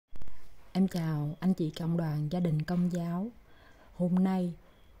Em chào anh chị cộng đoàn gia đình Công giáo. Hôm nay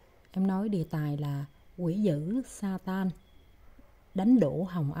em nói đề tài là quỷ dữ Satan đánh đổ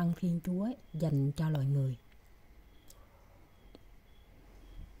hồng ân Thiên Chúa dành cho loài người.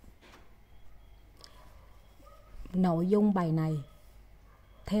 Nội dung bài này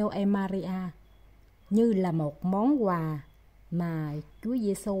theo em Maria như là một món quà mà Chúa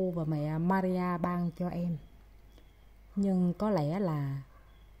Giêsu và mẹ Maria ban cho em. Nhưng có lẽ là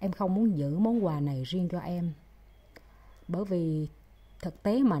em không muốn giữ món quà này riêng cho em. Bởi vì thực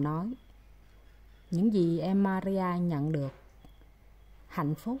tế mà nói, những gì em Maria nhận được,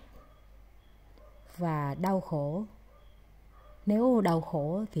 hạnh phúc và đau khổ. Nếu đau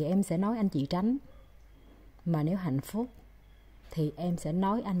khổ thì em sẽ nói anh chị tránh. Mà nếu hạnh phúc thì em sẽ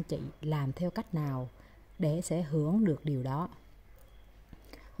nói anh chị làm theo cách nào để sẽ hưởng được điều đó.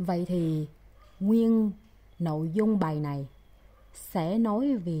 Vậy thì nguyên nội dung bài này sẽ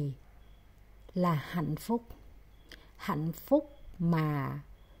nói về là hạnh phúc. Hạnh phúc mà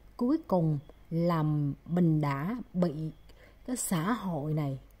cuối cùng là mình đã bị cái xã hội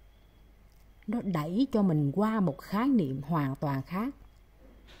này nó đẩy cho mình qua một khái niệm hoàn toàn khác.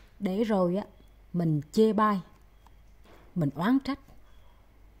 Để rồi á, mình chê bai, mình oán trách.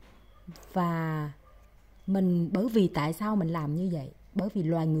 Và bởi vì tại sao mình làm như vậy? Bởi vì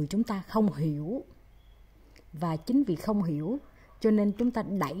loài người chúng ta không hiểu. Và chính vì không hiểu cho nên chúng ta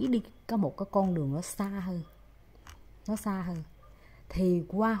đẩy đi có một cái con đường nó xa hơn. Nó xa hơn. Thì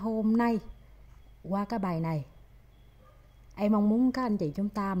qua hôm nay, qua cái bài này, em mong muốn các anh chị chúng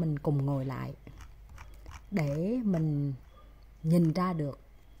ta mình cùng ngồi lại để mình nhìn ra được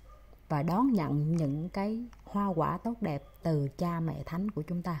và đón nhận những cái hoa quả tốt đẹp từ cha mẹ thánh của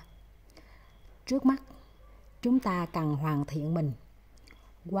chúng ta. Trước mắt, chúng ta cần hoàn thiện mình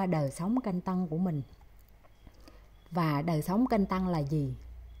qua đời sống canh tăng của mình. Và đời sống canh tăng là gì?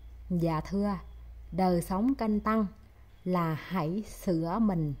 Dạ thưa, đời sống canh tăng là hãy sửa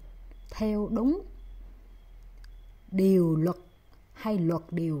mình theo đúng điều luật hay luật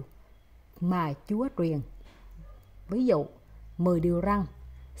điều mà Chúa truyền. Ví dụ 10 điều răn,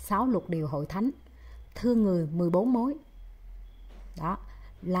 6 luật điều hội thánh, thương người 14 mối. Đó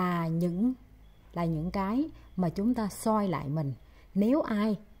là những cái mà chúng ta soi lại mình. Nếu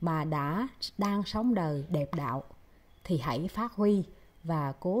ai mà đang sống đời đẹp đạo thì hãy phát huy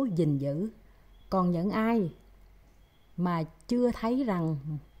và cố gìn giữ. Còn những ai mà chưa thấy rằng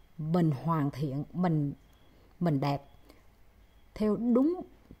mình hoàn thiện, mình đẹp theo đúng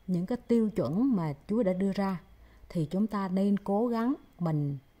những cái tiêu chuẩn mà Chúa đã đưa ra, thì chúng ta nên cố gắng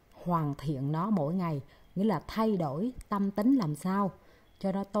mình hoàn thiện nó mỗi ngày. Nghĩa là thay đổi tâm tính làm sao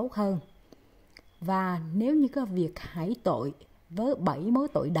cho nó tốt hơn. Và nếu như cái việc hãy tội với 7 mối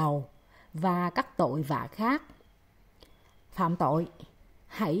tội đầu và các tội vạ khác phạm tội,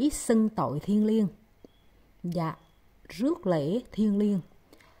 hãy xưng tội thiêng liêng và rước lễ thiêng liêng.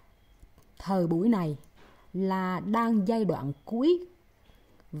 Thời buổi này là đang giai đoạn cuối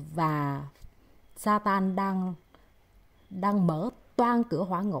và Satan đang mở toang cửa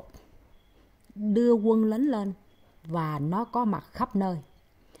hỏa ngục, đưa quân lính lên và nó có mặt khắp nơi.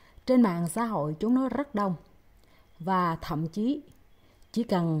 Trên mạng xã hội chúng nó rất đông. Và thậm chí chỉ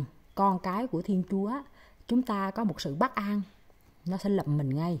cần con cái của Thiên Chúa chúng ta có một sự bất an, nó sẽ lậm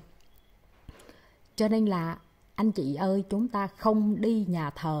mình ngay. Cho nên là anh chị ơi, chúng ta không đi nhà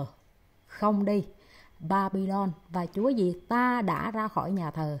thờ, không đi Babylon. Và Chúa gì? Ta đã ra khỏi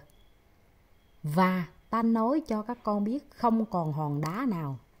nhà thờ và ta nói cho các con biết không còn hòn đá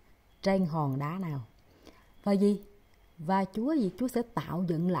nào trên hòn đá nào. Và gì? Và Chúa gì? Chúa sẽ tạo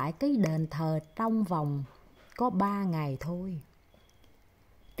dựng lại cái đền thờ trong vòng có 3 ngày thôi.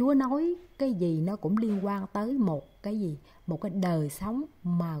 Chúa nói cái gì nó cũng liên quan tới một cái gì? Một cái đời sống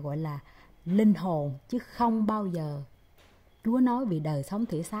mà gọi là linh hồn, chứ không bao giờ Chúa nói về đời sống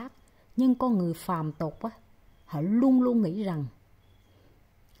thể xác. Nhưng con người phàm tục á, họ luôn luôn nghĩ rằng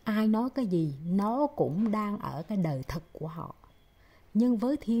ai nói cái gì nó cũng đang ở cái đời thực của họ. Nhưng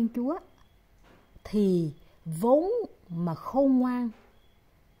với Thiên Chúa thì vốn mà khôn ngoan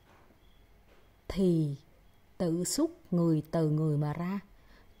thì tự xuất người từ người mà ra.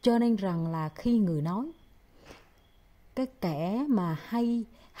 Cho nên rằng là khi người nói, cái kẻ mà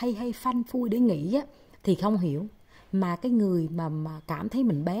hay phanh phui để nghĩ á, thì không hiểu. Mà cái người mà cảm thấy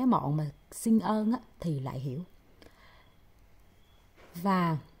mình bé mọn mà xin ơn á, thì lại hiểu.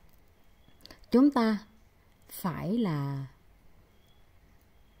 Và chúng ta phải là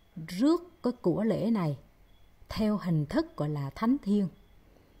rước cái của lễ này theo hình thức gọi là thánh thiêng.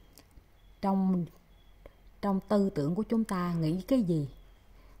 Trong tư tưởng của chúng ta nghĩ cái gì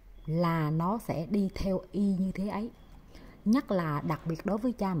là nó sẽ đi theo y như thế ấy. Nhất là đặc biệt đối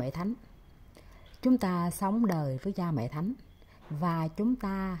với cha mẹ thánh. Chúng ta sống đời với cha mẹ thánh và chúng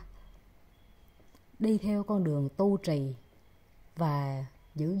ta đi theo con đường tu trì và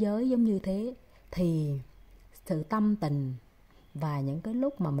giữ giới giống như thế, thì sự tâm tình và những cái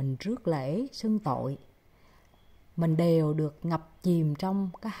lúc mà mình rước lễ xưng tội, mình đều được ngập chìm trong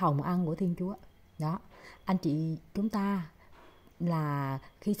cái hồng ân của Thiên Chúa. Đó, anh chị chúng ta là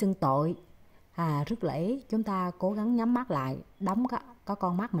khi xưng tội, rước lễ, chúng ta cố gắng nhắm mắt lại, đóng có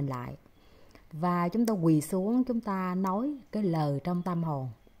con mắt mình lại, và chúng ta quỳ xuống, chúng ta nói cái lời trong tâm hồn,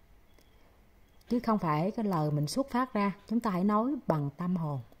 chứ không phải cái lời mình xuất phát ra. Chúng ta hãy nói bằng tâm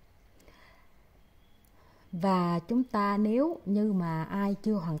hồn. Và chúng ta nếu như mà ai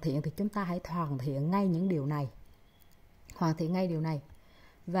chưa hoàn thiện thì chúng ta hãy hoàn thiện ngay những điều này. Hoàn thiện ngay điều này.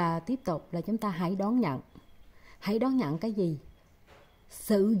 Và tiếp tục là chúng ta hãy đón nhận. Hãy đón nhận cái gì?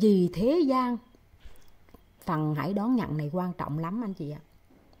 Sự gì thế gian? Phần hãy đón nhận này quan trọng lắm anh chị ạ.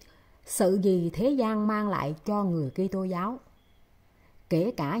 Sự gì thế gian mang lại cho người Kitô giáo,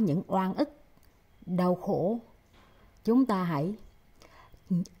 kể cả những oan ức, đau khổ, chúng ta hãy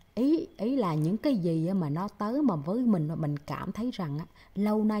ý là những cái gì mà nó tới mà với mình cảm thấy rằng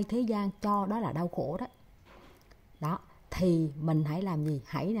lâu nay thế gian cho đó là đau khổ đó. Đó, thì mình hãy làm gì?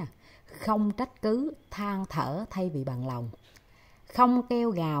 Hãy không trách cứ than thở thay vì bằng lòng, không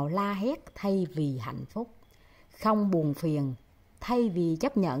kêu gào la hét thay vì hạnh phúc, không buồn phiền thay vì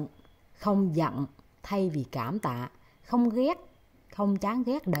chấp nhận, không giận thay vì cảm tạ, không ghét, không chán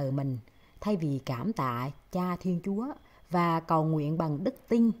ghét đời mình thay vì cảm tạ Cha Thiên Chúa, và cầu nguyện bằng đức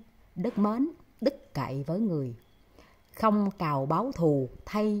tin, đức mến, đức cậy với người, không cào báo thù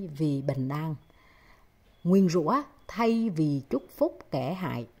thay vì bình an, nguyền rủa thay vì chúc phúc kẻ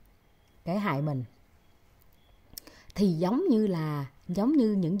hại mình. Thì giống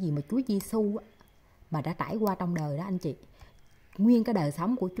như những gì mà Chúa Giêsu mà đã trải qua trong đời đó anh chị. Nguyên cái đời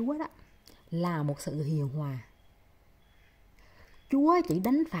sống của Chúa đó là một sự hiền hòa. Chúa chỉ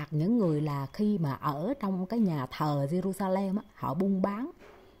đánh phạt những người là khi mà ở trong cái nhà thờ Jerusalem á, họ buôn bán.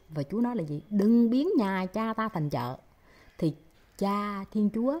 Và Chúa nói là gì? Đừng biến nhà cha ta thành chợ. Thì Cha Thiên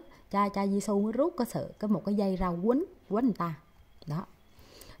Chúa, cha Giêsu mới rút một cái dây rau quấn người ta. Đó.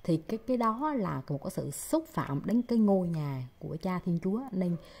 Thì cái đó là một cái sự xúc phạm đến cái ngôi nhà của Cha Thiên Chúa,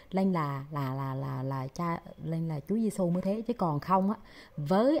 nên là Chúa Giêsu mới thế, chứ còn không á,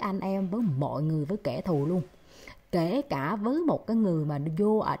 với anh em, với mọi người, với kẻ thù luôn, kể cả với một cái người mà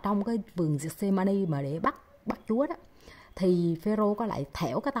vô ở trong cái vườn Gethsemane mà để bắt Chúa đó, thì Phêrô có lại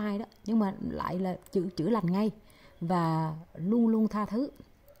thẻo cái tay đó, nhưng mà lại là chữa lành ngay và luôn luôn tha thứ.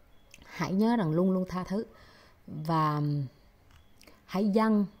 Hãy nhớ rằng luôn luôn tha thứ, và hãy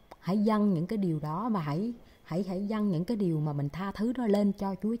dâng những cái điều đó, và hãy dâng những cái điều mà mình tha thứ đó lên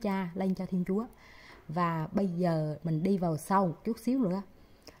cho Chúa Cha, lên cho Thiên Chúa. Và bây giờ mình đi vào sau một chút xíu nữa,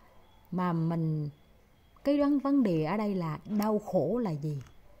 mà cái vấn đề ở đây là đau khổ là gì.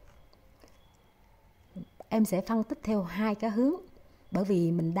 Em sẽ phân tích theo hai cái hướng, bởi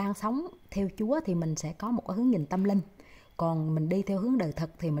vì mình đang sống theo Chúa thì mình sẽ có một cái hướng nhìn tâm linh, còn mình đi theo hướng đời thực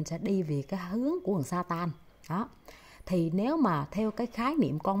thì mình sẽ đi về cái hướng của thằng Satan đó. Thì nếu mà theo cái khái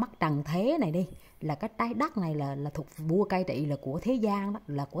niệm con mắt trần thế này đi, là cái trái đất này là thuộc vua cai trị, là của thế gian đó,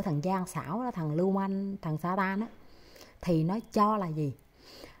 là của thằng gian xảo đó, thằng lưu manh, thằng Satan đó, thì nó cho là gì?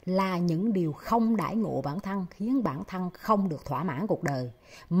 Là những điều không đãi ngộ bản thân, khiến bản thân không được thỏa mãn cuộc đời,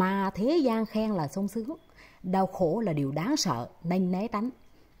 mà thế gian khen là sung sướng. Đau khổ là điều đáng sợ nên né tránh,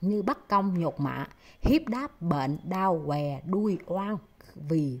 như bất công, nhục mạ, hiếp đáp, bệnh, đau, què, đuôi, oan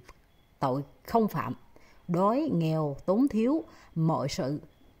vì tội không phạm, đói, nghèo, tốn thiếu, mọi sự.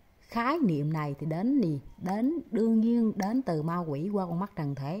 Khái niệm này thì đến đương nhiên đến từ ma quỷ qua con mắt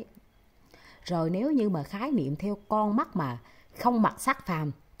trần thế. Rồi nếu như mà khái niệm theo con mắt mà không mặc sắc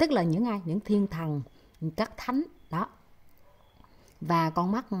phàm, tức là những ai? Những thiên thần, các thánh đó. Và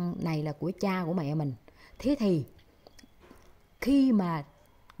con mắt này là của cha của mẹ mình. Thế thì khi mà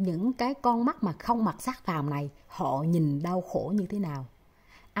những cái con mắt mà không mặc sắc phàm này, họ nhìn đau khổ như thế nào?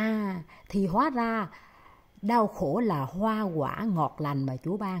 Thì hóa ra đau khổ là hoa quả ngọt lành mà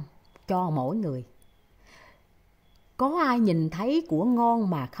Chúa ban cho mỗi người. Có ai nhìn thấy của ngon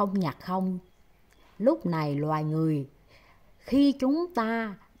mà không nhặt không? Lúc này loài người, khi chúng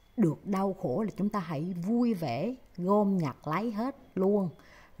ta được đau khổ là chúng ta hãy vui vẻ gom nhặt lấy hết luôn.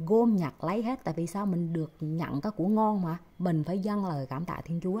 Gom nhặt lấy hết. Tại vì sao? Mình được nhận cái của ngon mà. Mình phải dâng lời cảm tạ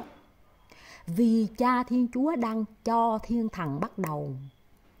Thiên Chúa. Vì Cha Thiên Chúa đang cho thiên thần bắt đầu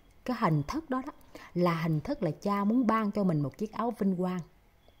cái hình thức đó là hình thức là Cha muốn ban cho mình một chiếc áo vinh quang.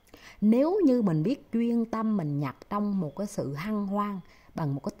 Nếu như mình biết chuyên tâm mình nhặt trong một cái sự hân hoan,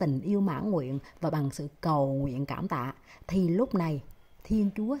 bằng một cái tình yêu mãn nguyện và bằng sự cầu nguyện cảm tạ, thì lúc này Thiên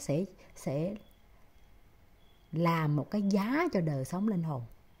Chúa sẽ làm một cái giá cho đời sống linh hồn.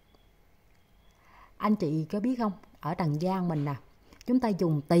 Anh chị có biết không, ở trần gian mình nè, chúng ta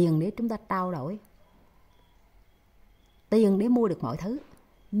dùng tiền để chúng ta trao đổi, tiền để mua được mọi thứ.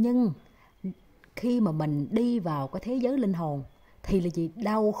 Nhưng khi mà mình đi vào cái thế giới linh hồn thì là gì?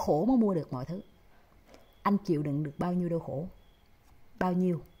 Đau khổ mới mua được mọi thứ. Anh chịu đựng được bao nhiêu đau khổ, bao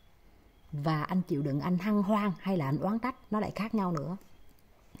nhiêu, và anh chịu đựng anh hân hoan hay là anh oán trách nó lại khác nhau nữa.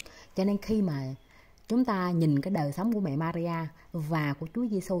 Cho nên khi mà chúng ta nhìn cái đời sống của mẹ Maria và của Chúa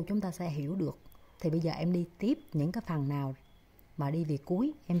Giêsu, chúng ta sẽ hiểu được. Thì bây giờ em đi tiếp những cái phần nào mà đi về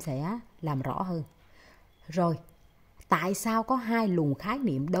cuối, em sẽ làm rõ hơn. Rồi, tại sao có hai luồng khái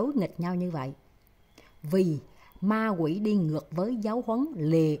niệm đối nghịch nhau như vậy? Vì ma quỷ đi ngược với giáo huấn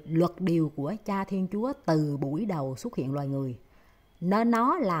luật điều của Cha Thiên Chúa từ buổi đầu xuất hiện loài người, nên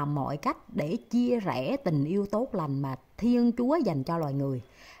nó làm mọi cách để chia rẽ tình yêu tốt lành mà Thiên Chúa dành cho loài người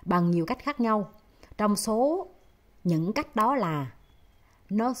bằng nhiều cách khác nhau. Trong số những cách đó là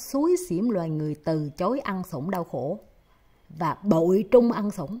nó xúi xỉm loài người từ chối ăn sủng đau khổ và bội trung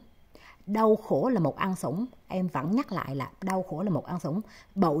ăn sủng. Đau khổ là một ăn sủng, em vẫn nhắc lại là đau khổ là một ăn sủng.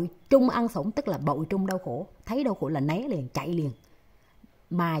 Bội trung ăn sủng tức là bội trung đau khổ, thấy đau khổ là né liền, chạy liền,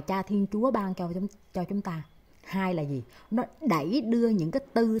 mà Cha Thiên Chúa ban cho chúng ta. Hai là gì? Nó đẩy đưa những cái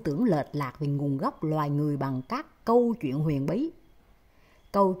tư tưởng lệch lạc về nguồn gốc loài người bằng các câu chuyện huyền bí,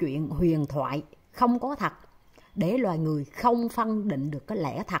 câu chuyện huyền thoại không có thật, để loài người không phân định được cái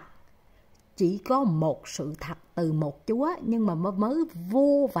lẽ thật. Chỉ có một sự thật từ một Chúa, nhưng mà mới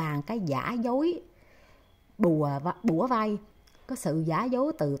vô vàn cái giả dối bủa vây, có sự giả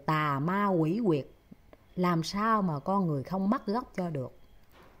dối từ tà ma quỷ quyệt, làm sao mà con người không mắc gốc cho được.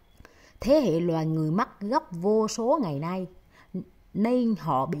 Thế hệ loài người mắc gốc vô số ngày nay, nên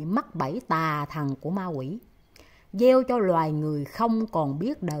họ bị mắc bẫy tà thần của ma quỷ, gieo cho loài người không còn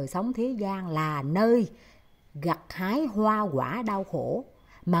biết đời sống thế gian là nơi gặt hái hoa quả đau khổ,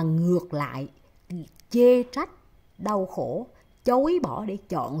 mà ngược lại chê trách đau khổ, chối bỏ để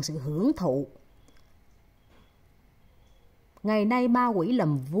chọn sự hưởng thụ. Ngày nay ma quỷ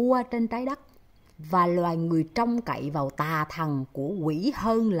làm vua trên trái đất, và loài người trông cậy vào tà thần của quỷ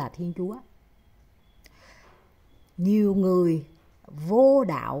hơn là Thiên Chúa. Nhiều người vô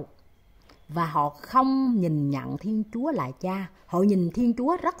đạo và họ không nhìn nhận Thiên Chúa là cha, họ nhìn Thiên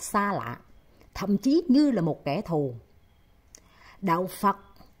Chúa rất xa lạ, thậm chí như là một kẻ thù. Đạo Phật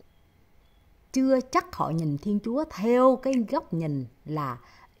chưa chắc họ nhìn Thiên Chúa theo cái góc nhìn là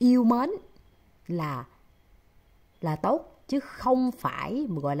yêu mến, là tốt, chứ không phải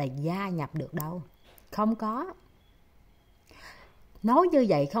gọi là gia nhập được đâu. Không có. Nói như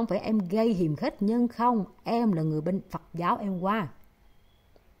vậy không phải em gây hiềm khích, nhưng không, em là người bên Phật giáo em qua.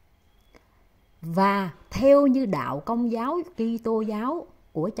 Và theo như đạo Công giáo, Kitô giáo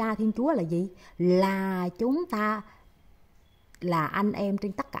của Cha Thiên Chúa là gì? Là chúng ta là anh em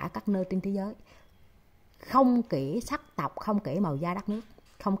trên tất cả các nơi trên thế giới, không kể sắc tộc, không kể màu da đất nước,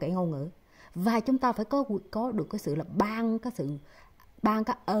 không kể ngôn ngữ. Và chúng ta phải có được cái sự là ban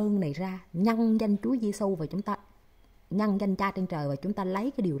cái ơn này ra, nhân danh Chúa Giêsu, và chúng ta nhân danh Cha trên trời, và chúng ta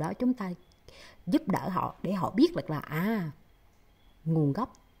lấy cái điều đó, chúng ta giúp đỡ họ để họ biết được là nguồn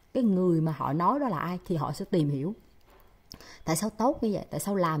gốc cái người mà họ nói đó là ai, thì họ sẽ tìm hiểu tại sao tốt như vậy, tại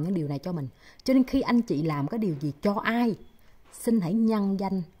sao làm những điều này cho mình. Cho nên khi anh chị làm cái điều gì cho ai, xin hãy nhân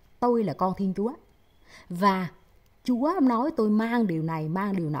danh tôi là con Thiên Chúa, và Chúa nói tôi mang điều này,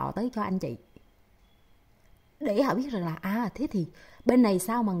 mang điều nọ tới cho anh chị, để họ biết rằng là thế thì bên này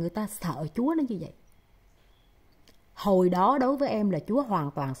sao mà người ta sợ Chúa nó như vậy. Hồi đó đối với em là Chúa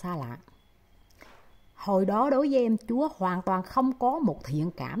hoàn toàn xa lạ. Hồi đó đối với em, Chúa hoàn toàn không có một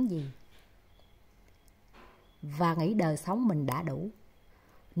thiện cảm gì, và nghĩ đời sống mình đã đủ.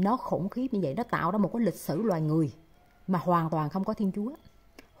 Nó khủng khiếp như vậy, nó tạo ra một cái lịch sử loài người mà hoàn toàn không có Thiên Chúa.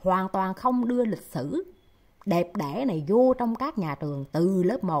 Hoàn toàn không đưa lịch sử đẹp đẽ này vô trong các nhà trường từ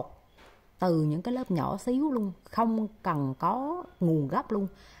lớp 1, từ những cái lớp nhỏ xíu luôn, không cần có nguồn gốc luôn.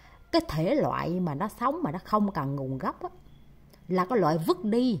 Cái thể loại mà nó sống mà nó không cần nguồn gốc á, là cái loại vứt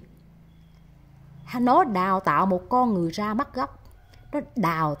đi. Nó đào tạo một con người ra mất gốc. Nó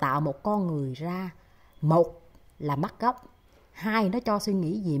đào tạo một con người ra, một là mất gốc, hai nó cho suy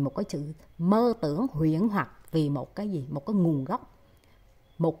nghĩ gì một cái sự mơ tưởng huyễn hoặc vì một cái gì, một cái nguồn gốc,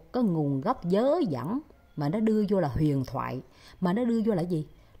 một cái nguồn gốc dớ dẫn mà nó đưa vô là huyền thoại, mà nó đưa vô là gì,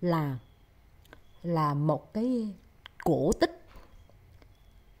 là một cái cổ tích,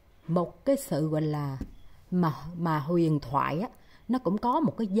 một cái sự gọi là mà huyền thoại á, nó cũng có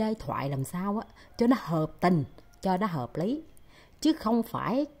một cái giai thoại làm sao á cho nó hợp tình, cho nó hợp lý, chứ không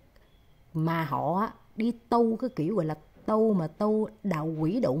phải mà họ đi tu cái kiểu gọi là tu đạo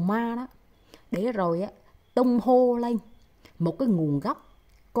quỷ đạo ma đó, để rồi á tung hô lên một cái nguồn gốc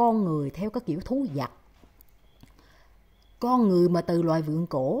con người theo cái kiểu thú vật. Con người mà từ loài vượn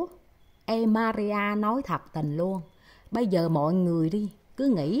cổ. Maria nói thật tình luôn. Bây giờ mọi người đi, cứ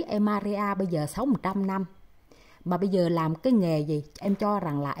nghĩ Maria bây giờ sống 100 năm. Mà bây giờ làm cái nghề gì? Em cho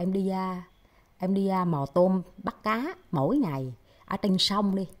rằng là em đi mò tôm bắt cá mỗi ngày ở trên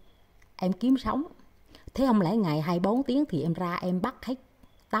sông đi. Em kiếm sống. Thế không lẽ ngày 24 tiếng thì em ra em bắt hết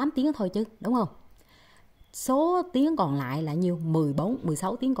 8 tiếng thôi chứ, đúng không? Số tiếng còn lại là nhiêu?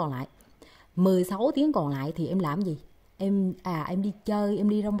 16 tiếng còn lại. 16 tiếng còn lại thì em làm gì? Em đi chơi, em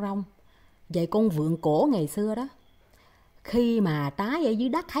đi rong rong. Vậy con vượn cổ ngày xưa đó, khi mà trái ở dưới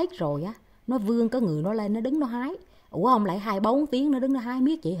đất hết rồi á, nó vươn cái người nó lên, nó đứng nó hái. Ủa không lại 24 tiếng nó đứng nó hái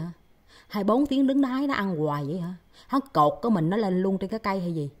miết vậy hả? 24 tiếng đứng nó hái nó ăn hoài vậy hả? Hắn cột cái mình nó lên luôn trên cái cây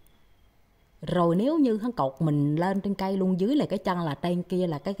hay gì? Rồi nếu như hắn cột mình lên trên cây luôn, dưới là cái chân là trên kia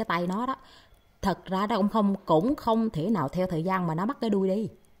là cái tay nó đó. Thật ra đó cũng không thể nào theo thời gian mà nó mất cái đuôi đi.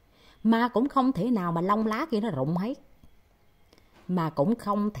 Mà cũng không thể nào mà lông lá kia nó rụng hết. Mà cũng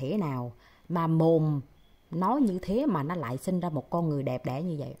không thể nào mà mồm nói như thế mà nó lại sinh ra một con người đẹp đẽ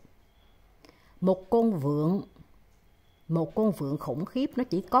như vậy. Một con vượn khủng khiếp, nó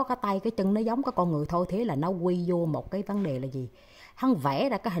chỉ có cái tay cái chân nó giống cái con người thôi. Thế là nó quy vô một cái vấn đề là gì? Hắn vẽ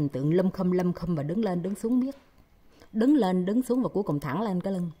ra cái hình tượng lâm khâm và đứng lên đứng xuống biết. Đứng lên đứng xuống và cuối cùng thẳng lên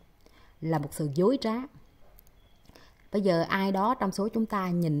cái lưng. Là một sự dối trá. Bây giờ ai đó trong số chúng ta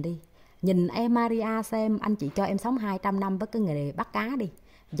nhìn đi. Nhìn em Maria xem, anh chị cho em sống 200 năm với cái nghề bắt cá đi.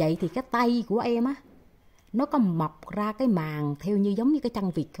 Vậy thì cái tay của em á, nó có mọc ra cái màng theo như giống như cái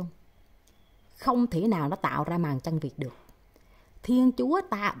chân vịt không? Không thể nào nó tạo ra màng chân vịt được. Thiên Chúa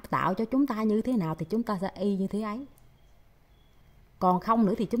tạo cho chúng ta như thế nào thì chúng ta sẽ y như thế ấy. Còn không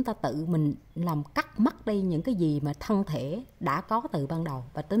nữa thì chúng ta tự mình làm cắt mất đi những cái gì mà thân thể đã có từ ban đầu.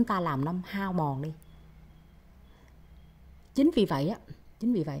 Và chúng ta làm nó hao mòn đi. Chính vì vậy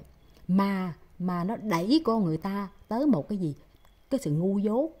mà nó đẩy con người ta tới một cái gì? Cái sự ngu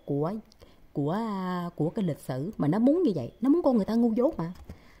dốt của cái lịch sử. Mà nó muốn như vậy. Nó muốn con người ta ngu dốt mà.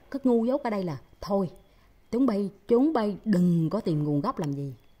 Cái ngu dốt ở đây là thôi, chúng bay đừng có tìm nguồn gốc làm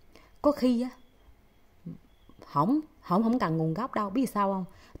gì. Có khi á, không cần nguồn gốc đâu. Biết sao không?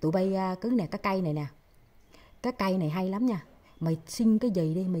 Tụi bay cứ nè, cái cây này nè, cái cây này hay lắm nha. Mày xin cái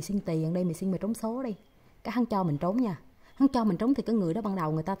gì đi, mày xin tiền đây, mày xin mày trúng số đi. Cái hắn cho mình trúng nha. Hắn cho mình trúng thì cái người đó ban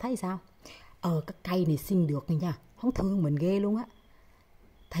đầu người ta thấy sao? Cái cây này xin được này nha. Hắn thương mình ghê luôn á.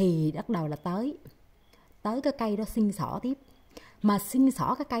 Thì bắt đầu là tới cái cây đó xin xỏ tiếp. Mà xin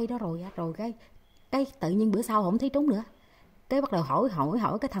xỏ cái cây đó rồi cái tự nhiên bữa sau không thấy trúng nữa. Cái bắt đầu hỏi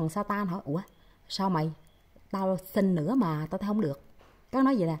cái thằng Satan hỏi, ủa sao mày, tao xin nữa mà tao thấy không được. Cái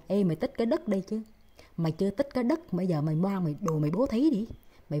nói vậy là, ê mày tích cái đất đi chứ. Mày chưa tích cái đất, bây giờ mày mang mày đồ mày bố thí đi.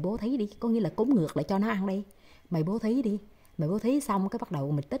 Mày bố thí đi, có nghĩa là cúng ngược lại cho nó ăn đi. Mày bố thí đi. Mày bố thí xong cái bắt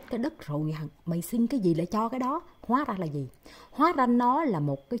đầu mày tích cái đất rồi mày xin cái gì lại cho cái đó. Hóa ra là gì? Hóa ra nó là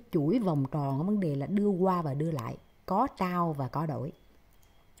một cái chuỗi vòng tròn. Vấn đề là đưa qua và đưa lại, có trao và có đổi.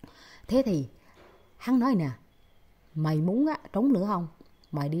 Thế thì hắn nói nè, mày muốn á, trúng nữa không?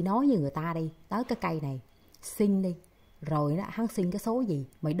 Mày đi nói với người ta đi, tới cái cây này xin đi. Rồi đó, hắn xin cái số gì,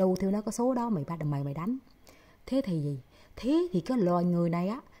 mày đu theo nó cái số đó, mày đánh. Thế thì gì? Thế thì cái loài người này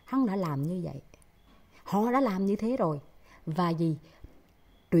á, hắn đã làm như vậy. Họ đã làm như thế rồi. Và gì?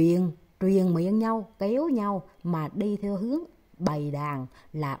 Truyền miệng nhau, kéo nhau mà đi theo hướng bày đàn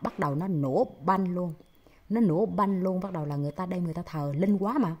là bắt đầu nó nổ banh luôn. Nó nổ banh luôn, bắt đầu là người ta đem người ta thờ linh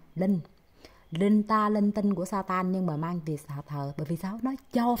quá mà. Linh tinh của Satan nhưng mà mang về thờ. Bởi vì sao? Nó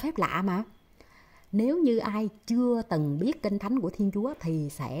cho phép lạ mà. Nếu như ai chưa từng biết kinh thánh của Thiên Chúa thì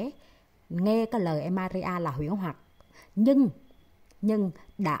sẽ nghe cái lời Maria là huyễn hoặc. Nhưng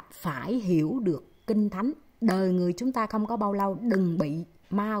đã phải hiểu được kinh thánh. Đời người chúng ta không có bao lâu, đừng bị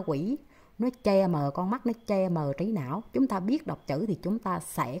ma quỷ nó che mờ con mắt, nó che mờ trí não. Chúng ta biết đọc chữ thì chúng ta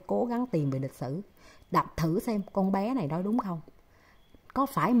sẽ cố gắng tìm về lịch sử. Đọc thử xem con bé này nói đúng không? Có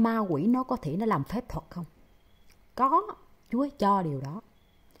phải ma quỷ nó có thể nó làm phép thuật không? Có, Chúa cho điều đó.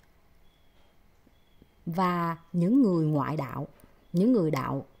 Và những người ngoại đạo, những người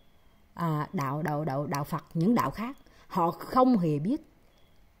đạo Phật, những đạo khác, họ không hề biết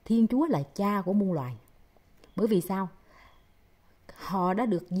Thiên Chúa là cha của muôn loài. Bởi vì sao? Họ đã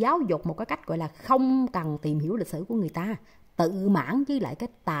được giáo dục một cái cách gọi là không cần tìm hiểu lịch sử của người ta, tự mãn với lại cái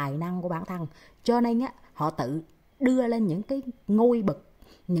tài năng của bản thân. Cho nên á, họ tự đưa lên những cái ngôi bậc,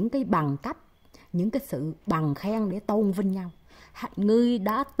 những cái bằng cấp, những cái sự bằng khen để tôn vinh nhau. Người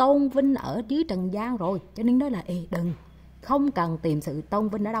đã tôn vinh ở dưới trần gian rồi, cho nên nói là đừng, không cần tìm sự tôn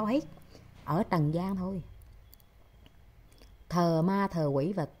vinh ở đâu hết, ở trần gian thôi. Thờ ma thờ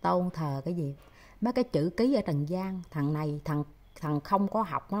quỷ và tôn thờ cái gì? mấy cái chữ ký ở trần gian. Thằng này thằng không có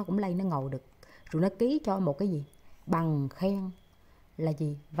học nó cũng lên nó ngồi được, rồi nó ký cho một cái gì bằng khen là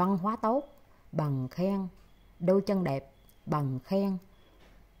gì văn hóa tốt, bằng khen đôi chân đẹp, bằng khen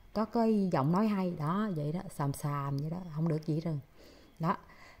có cái giọng nói hay đó, vậy đó, xàm xàm vậy đó, không được gì rồi đó.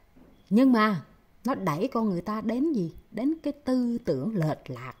 Nhưng mà nó đẩy con người ta đến gì, đến cái tư tưởng lệch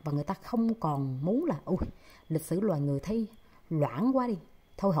lạc, và người ta không còn muốn là ui lịch sử loài người thấy loãng quá đi,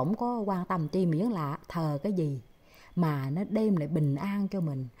 thôi không có quan tâm chi, miễn là thờ cái gì mà nó đem lại bình an cho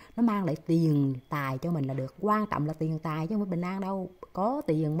mình, nó mang lại tiền tài cho mình là được. Quan trọng là tiền tài chứ không phải bình an đâu, có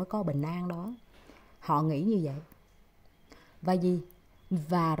tiền mới có bình an đó. Họ nghĩ như vậy. Và gì?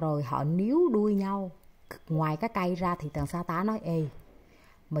 Và rồi họ níu đuôi nhau. Ngoài cái cây ra thì thằng sa tá nói ê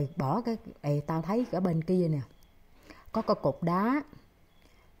mày bỏ cái tao thấy ở bên kia nè có cái cục đá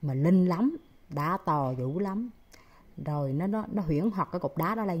mà linh lắm, đá to dữ lắm, rồi nó huyễn hoặc cái cục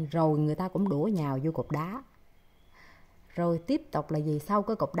đá đó lên, rồi người ta cũng đũa nhào vô cục đá. Rồi tiếp tục là gì, sau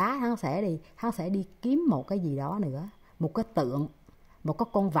cái cục đá hắn sẽ đi kiếm một cái gì đó nữa, một cái tượng, một cái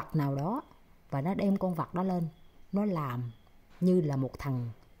con vật nào đó, và nó đem con vật đó lên, nó làm như là một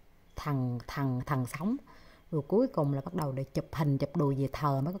thằng sống. Rồi cuối cùng là bắt đầu để chụp hình chụp đùi về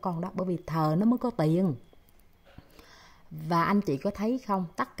thờ mấy cái con đó, bởi vì thờ nó mới có tiền. Và anh chị có thấy không,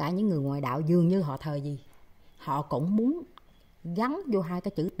 tất cả những người ngoại đạo dường như họ thờ gì, họ cũng muốn gắn vô hai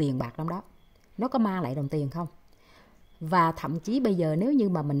cái chữ tiền bạc trong đó, nó có mang lại đồng tiền không. Và thậm chí bây giờ nếu như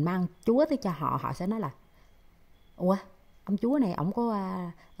mà mình mang Chúa tới cho họ, họ sẽ nói là ủa ông Chúa này ổng có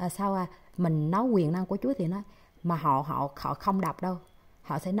sao mình nói quyền năng của Chúa thì nói, mà họ không đọc đâu,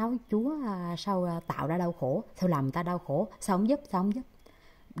 họ sẽ nói Chúa sao tạo ra đau khổ, sao làm người ta đau khổ, sao không giúp.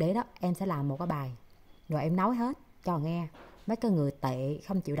 Để đó em sẽ làm một cái bài rồi em nói hết cho nghe mấy cái người tệ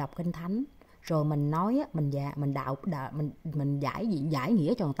không chịu đọc kinh thánh, rồi mình nói mình giải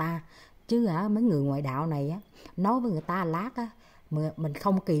nghĩa cho người ta. Chứ mấy người ngoại đạo này nói với người ta lát mình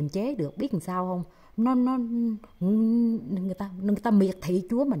không kiềm chế được, biết làm sao không, người ta miệt thị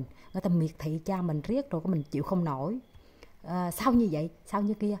Chúa mình, người ta miệt thị cha mình riết, rồi mình chịu không nổi. Sao như vậy, sao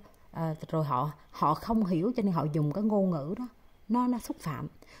như kia, rồi họ không hiểu, cho nên họ dùng cái ngôn ngữ đó nó xúc phạm.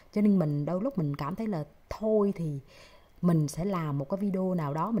 Cho nên mình đôi lúc mình cảm thấy là thôi thì mình sẽ làm một cái video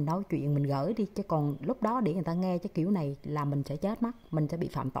nào đó, mình nói chuyện mình gửi đi, chứ còn lúc đó để người ta nghe cái kiểu này là mình sẽ chết mất, mình sẽ bị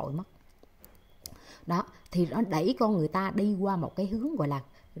phạm tội mất đó. Thì nó đẩy con người ta đi qua một cái hướng gọi là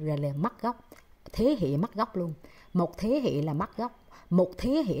mất gốc, thế hệ mất gốc luôn. Một thế hệ là mất gốc, một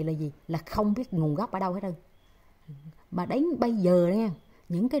thế hệ là gì, là không biết nguồn gốc ở đâu hết trơn. Mà đến bây giờ nha,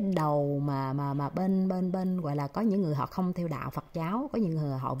 những cái đầu mà bên gọi là có những người họ không theo đạo Phật giáo, có những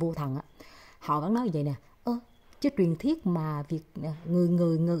người họ vô thần á, họ vẫn nói như vậy nè, chứ truyền thuyết mà việc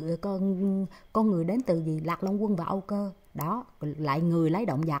con người đến từ gì, Lạc Long Quân và Âu Cơ đó, lại người lấy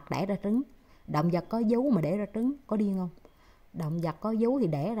động vật đẻ ra trứng. Động vật có vú mà đẻ ra trứng, có điên không? Động vật có vú thì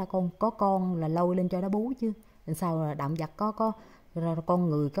đẻ ra con là lôi lên cho nó bú chứ. Sao là động vật có con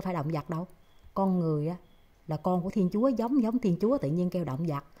người có phải động vật đâu. Con người á là con của Thiên Chúa, giống Thiên Chúa, tự nhiên kêu động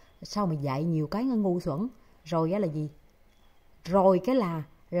vật. Sao mà dạy nhiều cái ngu xuẩn. Rồi á là gì? Rồi cái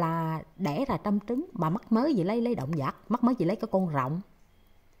là đẻ ra trăm trứng, mà mắc mới gì lấy động vật, mắc mới gì lấy cái con rồng.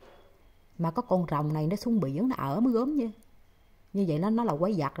 Mà có con rồng này nó xuống biển nó ở mới gớm chứ. Như vậy nó là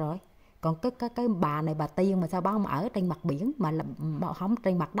quái vật rồi. Còn cái bà này, bà Tiên mà sao bà không ở trên mặt biển, mà không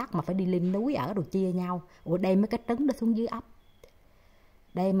trên mặt đất, mà phải đi lên núi ở rồi chia nhau. Ủa đem mấy cái trứng đó xuống dưới ấp,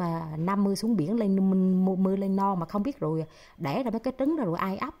 đây mà 50 xuống biển lên mưa lên non mà không biết, rồi đẻ ra mấy cái trứng đó rồi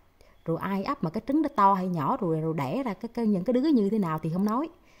ai ấp mà cái trứng nó to hay nhỏ, rồi đẻ ra những cái đứa như thế nào thì không nói.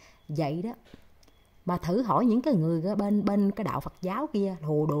 Vậy đó. Mà thử hỏi những cái người bên cái đạo Phật giáo kia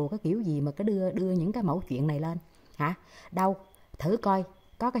hồ đồ cái kiểu gì mà cái đưa những cái mẫu chuyện này lên hả? Đâu, thử coi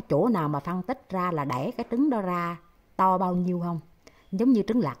có cái chỗ nào mà phân tích ra là đẻ cái trứng đó ra to bao nhiêu không? Giống như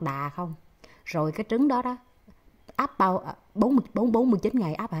trứng lạc đà không? Rồi cái trứng đó ấp bao 49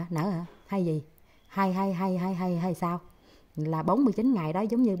 ngày ấp hả? Nở hả? Hay gì? Hay sao? Là 49 ngày đó,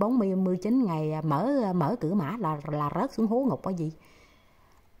 giống như 49 ngày mở cửa mã là rớt xuống hố ngục hay gì?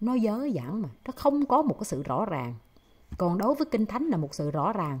 Nó dớ dẳng mà, nó không có một cái sự rõ ràng. Còn đối với Kinh Thánh là một sự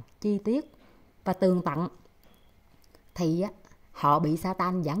rõ ràng, chi tiết và tường tận. Thì họ bị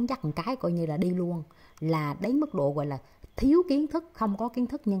Satan dẫn dắt một cái coi như là đi luôn, là đến mức độ gọi là thiếu kiến thức, không có kiến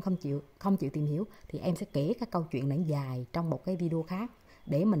thức nhưng không chịu tìm hiểu. Thì em sẽ kể cái câu chuyện này dài trong một cái video khác,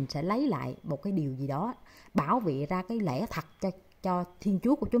 để mình sẽ lấy lại một cái điều gì đó, bảo vệ ra cái lẽ thật cho Thiên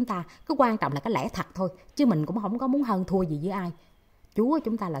Chúa của chúng ta. Cái quan trọng là cái lẽ thật thôi, chứ mình cũng không có muốn hơn thua gì với ai. Chúa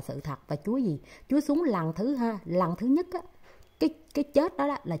chúng ta là sự thật. Và Chúa gì? Chúa xuống lần thứ nhất á, cái chết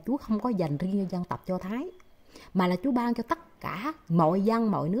đó là Chúa không có dành riêng cho dân tộc Do Thái, mà là Chúa ban cho tất cả mọi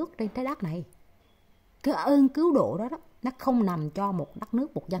dân mọi nước trên trái đất này. Cái ơn cứu độ đó, nó không nằm cho một đất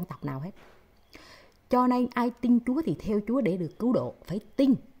nước, một dân tộc nào hết. Cho nên ai tin Chúa thì theo Chúa để được cứu độ. Phải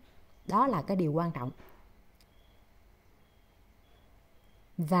tin. Đó là cái điều quan trọng.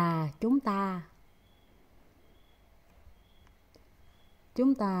 Và chúng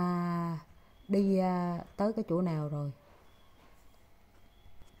ta đi tới cái chỗ nào rồi?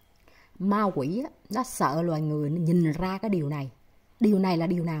 Ma quỷ nó sợ loài người nhìn ra cái điều này. Điều này là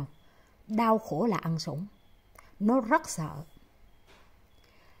điều nào? Đau khổ là ăn sủng. Nó rất sợ.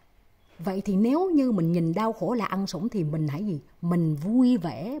 Vậy thì nếu như mình nhìn đau khổ là ăn sủng thì mình hãy gì? Mình vui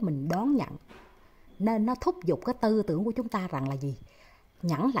vẻ, mình đón nhận. Nên nó thúc giục cái tư tưởng của chúng ta rằng là gì?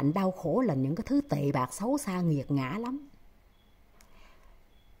 Nhẫn lạnh đau khổ là những cái thứ tệ bạc xấu xa nghiệt ngã lắm.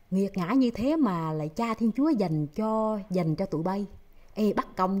 Nghiệt ngã như thế mà lại cha Thiên Chúa dành cho tụi bay. Ê, bắt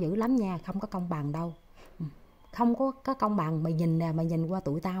công dữ lắm nha, không có công bằng đâu. Không có công bằng. Mày nhìn nè, mày nhìn qua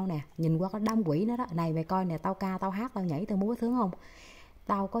tụi tao nè, nhìn qua cái đám quỷ nó đó. Này mày coi nè, tao ca, tao hát, tao nhảy, tao múa sướng không?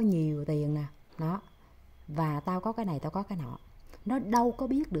 Tao có nhiều tiền nè, đó. Và tao có cái này, tao có cái nọ. Nó đâu có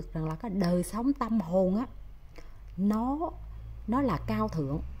biết được rằng là cái đời sống tâm hồn á, nó là cao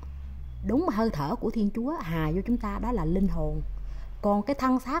thượng. Đúng hơi thở của Thiên Chúa hà vô chúng ta, đó là linh hồn. Còn cái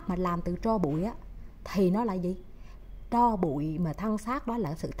thân xác mà làm từ tro bụi á thì nó là gì? Tro bụi mà thân xác đó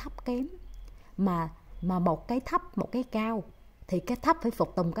là sự thấp kém. Mà một cái thấp, một cái cao thì cái thấp phải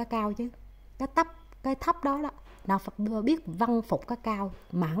phục tùng cái cao chứ. Cái thấp đó nó phải biết vâng phục cái cao,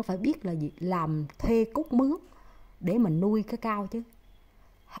 mà không phải biết là gì làm thuê cút mướn để mình nuôi cái cao chứ.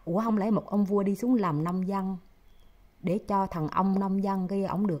 Ủa không lẽ một ông vua đi xuống làm nông dân để cho thằng ông nông dân kia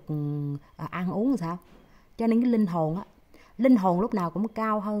ổng được ăn uống sao? Cho nên cái linh hồn lúc nào cũng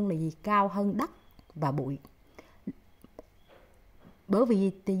cao hơn là gì? Cao hơn đất và bụi. Bởi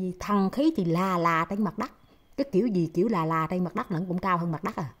vì thần khí thì là trên mặt đất. Cái kiểu gì kiểu là trên mặt đất nó cũng cao hơn mặt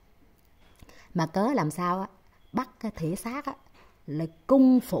đất à. Mà cớ làm sao á, bắt cái thể xác á là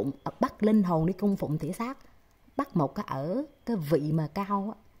cung phụng, bắt linh hồn đi cung phụng thể xác, bắt một cái ở cái vị mà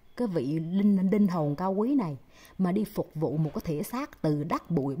cao á, cái vị linh hồn cao quý này mà đi phục vụ một cái thể xác từ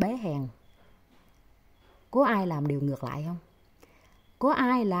đất bụi bé hèn. Có ai làm điều ngược lại không? Có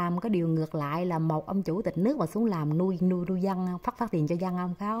ai làm cái điều ngược lại là một ông chủ tịch nước mà xuống làm nuôi dân không? Phát tiền cho dân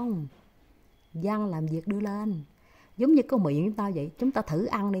không? Không. Dân làm việc đưa lên. Giống như cái miệng chúng ta vậy. Chúng ta thử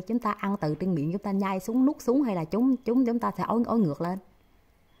ăn đi. Chúng ta ăn từ trên miệng chúng ta nhai xuống, nuốt xuống, hay là chúng ta sẽ ói ngược lên.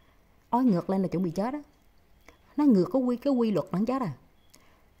 Ói ngược lên là chuẩn bị chết đó. Nó ngược cái quy luật nó chết à.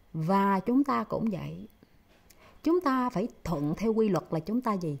 Và chúng ta cũng vậy. Chúng ta phải thuận theo quy luật là chúng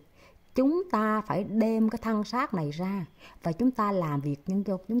ta gì? Chúng ta phải đem cái thân xác này ra và chúng ta làm việc, nhưng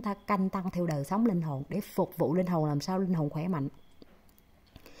chúng ta canh tăng theo đời sống linh hồn để phục vụ linh hồn, làm sao linh hồn khỏe mạnh,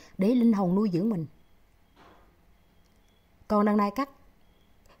 để linh hồn nuôi dưỡng mình. Còn đằng này các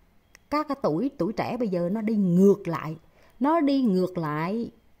cái tuổi trẻ bây giờ nó đi ngược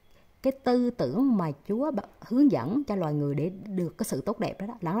lại cái tư tưởng mà Chúa hướng dẫn cho loài người để được cái sự tốt đẹp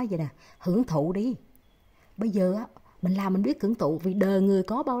đó. Đó là gì nè? Hưởng thụ đi. Bây giờ á, mình làm mình biết hưởng thụ, vì đời người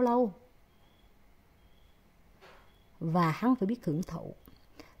có bao lâu và hắn phải biết hưởng thụ.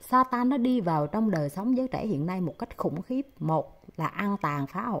 Satan nó đi vào trong đời sống giới trẻ hiện nay một cách khủng khiếp. Một là ăn tàn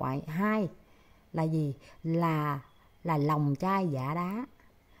phá hoại. Hai là gì? Là lòng chai dạ đá.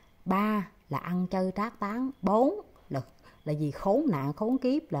 Ba là ăn chơi trác tán. Bốn là gì? Khốn nạn khốn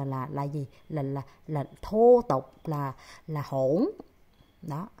kiếp, là gì? Là thô tục, là hỗn.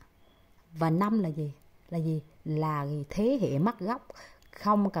 Đó. Và năm là gì? Là thế hệ mất gốc,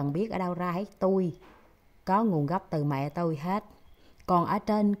 không cần biết ở đâu ra hết. Tôi có nguồn gốc từ mẹ tôi hết. Còn ở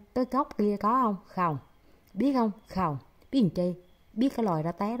trên cái gốc kia có không? Không. Biết không? Không. Biết làm chi? Biết cái loài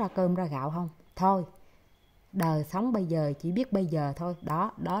ra té ra cơm ra gạo không? Thôi. Đời sống bây giờ chỉ biết bây giờ thôi.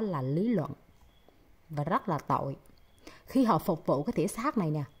 Đó là lý luận. Và rất là tội. Khi họ phục vụ cái thể xác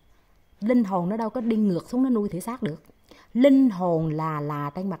này nè, linh hồn nó đâu có đi ngược xuống nó nuôi thể xác được. Linh hồn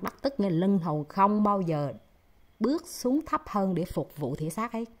là trên mặt đất, tức nghĩa là linh hồn không bao giờ bước xuống thấp hơn để phục vụ thể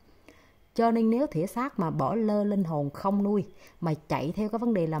xác ấy. Cho nên nếu thể xác mà bỏ lơ linh hồn không nuôi, mà chạy theo cái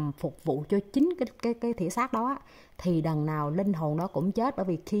vấn đề làm phục vụ cho chính cái thể xác đó, thì đằng nào linh hồn đó cũng chết. Bởi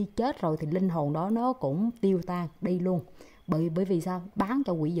vì khi chết rồi thì linh hồn đó nó cũng tiêu tan đi luôn. Bởi vì sao? Bán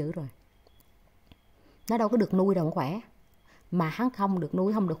cho quỷ dữ rồi. Nó đâu có được nuôi đâu mà khỏe. Mà hắn không được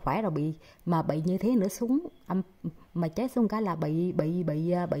nuôi, không được khỏe rồi bị như thế nữa xuống mà chết xuống cái là bị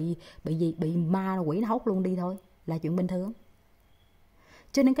ma quỷ nó hốt luôn đi thôi, là chuyện bình thường.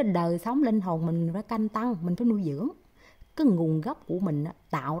 Cho nên cái đời sống linh hồn mình phải canh tăng, mình phải nuôi dưỡng. Cái nguồn gốc của mình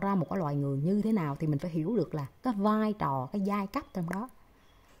tạo ra một cái loài người như thế nào thì mình phải hiểu được là cái vai trò, cái giai cấp trong đó.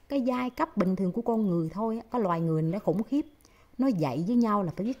 Cái giai cấp bình thường của con người thôi, cái loài người nó khủng khiếp. Nó dạy với nhau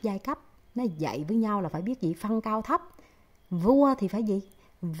là phải biết giai cấp. Nó dạy với nhau là phải biết gì phân cao thấp. Vua thì phải gì?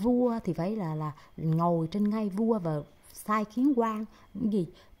 Vua thì phải là ngồi trên ngai vua và sai khiến quan. Gì?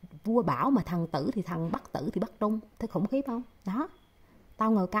 Vua bảo mà thằng tử thì thằng bắt tử thì bắt trung. Thấy khủng khiếp không? Đó.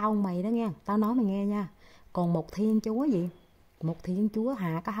 Tao ngồi cao hơn mày đó nghe. Tao nói mày nghe nha. Còn một thiên chúa gì? Một thiên chúa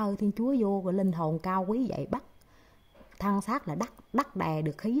hạ cái hơi thiên chúa vô rồi linh hồn cao quý vậy bắt. Thân xác là đắc đè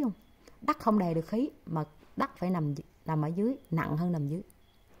được khí không? Đắc không đè được khí mà đắc phải nằm ở dưới, nặng hơn nằm dưới.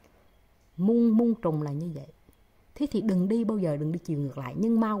 Muôn trùng là như vậy. Thế thì đừng đi bao giờ đừng đi chiều ngược lại.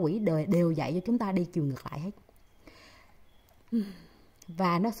 Nhưng ma quỷ đều dạy cho chúng ta đi chiều ngược lại hết.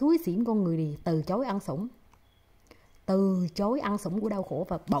 Và nó xúi xỉn con người đi từ chối ăn sủng. Từ chối ăn sủng của đau khổ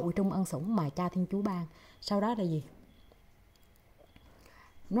và bội trung ăn sủng mà cha Thiên Chúa ban. Sau đó là gì?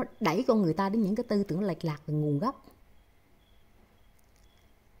 Nó đẩy con người ta đến những cái tư tưởng lệch lạc về nguồn gốc.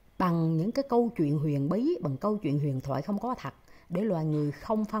 Bằng những cái câu chuyện huyền bí, bằng câu chuyện huyền thoại không có thật, để loài người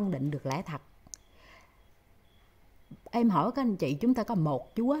không phân định được lẽ thật. Em hỏi các anh chị, chúng ta có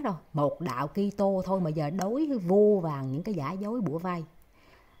một Chúa đâu, một đạo Kitô thôi mà giờ đối vô vàng những cái giả dối bủa vây.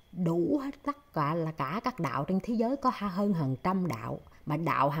 Đủ hết tất cả là cả các đạo trên thế giới có hơn hàng trăm đạo, mà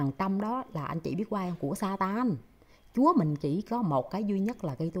đạo hàng trăm đó là anh chị biết qua của Satan. Chúa mình chỉ có một cái duy nhất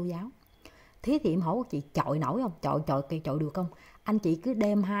là Kitô giáo. Thế thì em hỏi chị chọi nổi không? Chọi được không? Anh chị cứ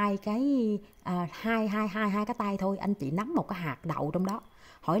đem hai cái tay thôi, anh chị nắm một cái hạt đậu trong đó.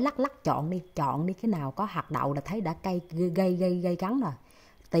 Hỏi lắc chọn đi cái nào có hạt đậu là thấy đã cay gây cắn rồi.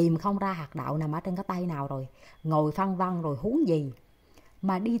 Tìm không ra hạt đậu nằm ở trên cái tay nào rồi. Ngồi phân vân rồi huống gì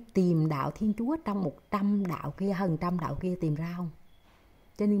mà đi tìm đạo Thiên Chúa trong 100 đạo kia, hơn 100 đạo kia tìm ra không?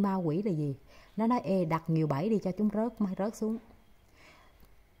 Cho nên ma quỷ là gì? Nó nói đặt nhiều bẫy đi cho chúng rớt xuống.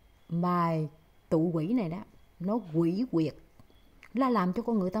 Mà tụ quỷ này đó, nó quỷ quyệt, là làm cho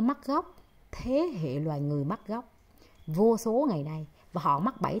con người ta mất gốc. Thế hệ loài người mất gốc vô số ngày nay. Và họ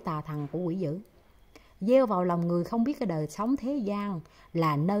mắc bẫy tà thần của quỷ dữ, gieo vào lòng người không biết cái đời sống thế gian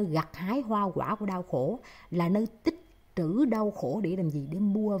là nơi gặt hái hoa quả của đau khổ, là nơi tích trữ đau khổ để làm gì? Để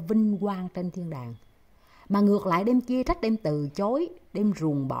mua vinh quang trên thiên đàng. Mà ngược lại đem chia trách, đem từ chối, đem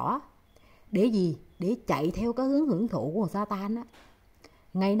ruồng bỏ. Để gì? Để chạy theo cái hướng hưởng thụ của Satan á.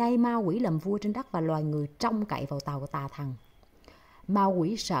 Ngày nay ma quỷ làm vua trên đất và loài người trông cậy vào tàu của tà thần. Ma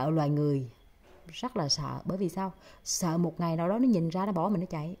quỷ sợ loài người, rất là sợ. Bởi vì sao? Sợ một ngày nào đó nó nhìn ra nó bỏ mình nó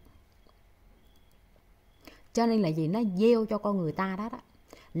chạy. Cho nên là gì? Nó gieo cho con người ta đó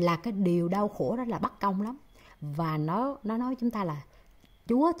là cái điều đau khổ đó là bất công lắm. Và nó nói chúng ta là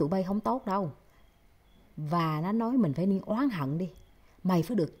Chúa tụi bay không tốt đâu. Và nó nói mình phải nên oán hận đi. Mày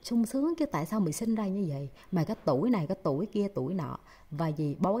phải được sung sướng chứ tại sao mày sinh ra như vậy? Mày cái tuổi này, cái tuổi kia, tuổi nọ. Và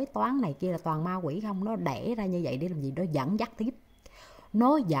gì bói toán này kia là toàn ma quỷ không? Nó đẻ ra như vậy để làm gì? Nó dẫn dắt tiếp.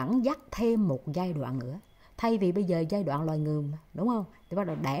 Nó dẫn dắt thêm một giai đoạn nữa. Thay vì bây giờ giai đoạn loài người mà, đúng không? Thì bắt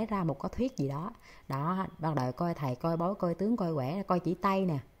đầu đẻ ra một cái thuyết gì đó. Đó, bắt đầu coi thầy, coi bói, coi tướng, coi quẻ, coi chỉ tay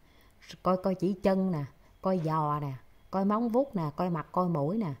nè, coi chỉ chân nè, coi giò nè, coi móng vuốt nè, coi mặt, coi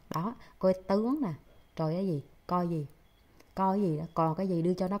mũi nè, đó, coi tướng nè. Rồi cái gì? Coi gì? Coi gì đó, còn cái gì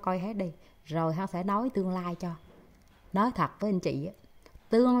đưa cho nó coi hết đi. Rồi hắn sẽ nói tương lai cho. Nói thật với anh chị,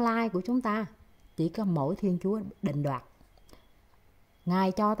 tương lai của chúng ta chỉ có mỗi Thiên Chúa định đoạt.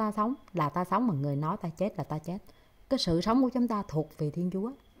 Ngài cho ta sống là ta sống, mà người nói ta chết là ta chết. Cái sự sống của chúng ta thuộc về Thiên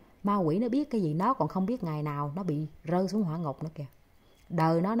Chúa. Ma quỷ nó biết cái gì nó còn không biết ngày nào nó bị rơi xuống hỏa ngục nữa kìa.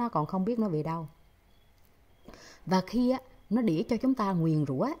 Đời nó còn không biết nó về đâu. Và khi nó đĩa cho chúng ta nguyền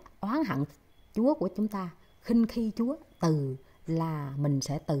rủa, oán hận Chúa của chúng ta, khinh khi Chúa, là mình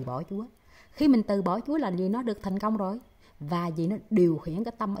sẽ từ bỏ Chúa. Khi mình từ bỏ Chúa là gì? Nó được thành công rồi. Và vì nó điều khiển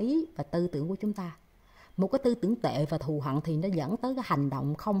cái tâm ý và tư tưởng của chúng ta. Một cái tư tưởng tệ và thù hận thì nó dẫn tới cái hành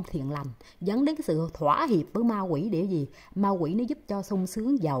động không thiện lành, dẫn đến cái sự thỏa hiệp với ma quỷ để gì? Ma quỷ nó giúp cho sung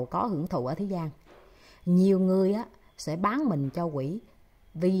sướng, giàu có, hưởng thụ ở thế gian. Nhiều người sẽ bán mình cho quỷ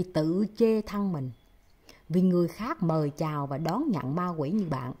vì tự chê thân mình. Vì người khác mời chào và đón nhận ma quỷ như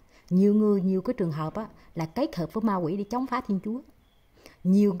bạn. Nhiều cái trường hợp là kết hợp với ma quỷ để chống phá Thiên Chúa.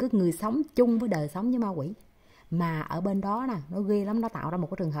 Nhiều cái người sống chung với đời sống với ma quỷ. Mà ở bên đó nè, nó ghê lắm, nó tạo ra một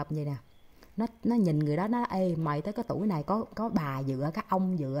cái trường hợp như vậy nè. Nó nhìn người đó, nó ê mày tới cái tuổi này có bà dựa, các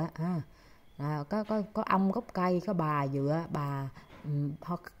ông dựa, có ông gốc cây, có bà dựa, bà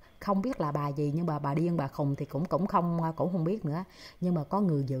không biết là bà gì, nhưng mà bà điên bà khùng thì cũng không biết nữa. Nhưng mà có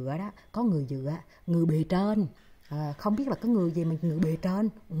người dựa đó, có người dựa, người bề trên, không biết là cái người gì mà người bề trên,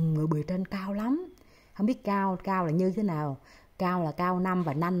 người bề trên cao lắm, không biết cao là như thế nào, cao là cao 5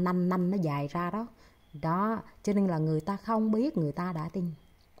 và nanh nó dài ra đó. Đó, cho nên là người ta không biết, người ta đã tin.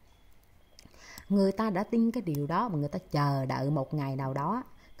 Người ta đã tin cái điều đó, mà người ta chờ đợi một ngày nào đó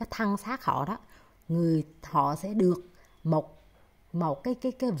cái thân xác họ đó, họ sẽ được một một cái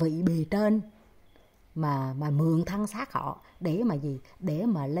vị bề trên mà mượn thân xác họ để mà gì, để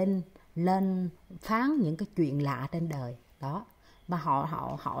mà lên phán những cái chuyện lạ trên đời đó, mà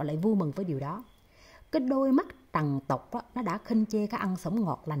họ lại vui mừng với điều đó. Cái đôi mắt trần tục đó, nó đã khinh chê cái ăn sống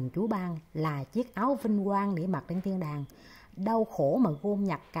ngọt lành Chúa ban, là chiếc áo vinh quang để mặc trên thiên đàng. Đau khổ mà gom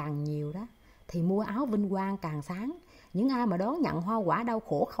nhặt càng nhiều đó thì mua áo vinh quang càng sáng. Những ai mà đón nhận hoa quả đau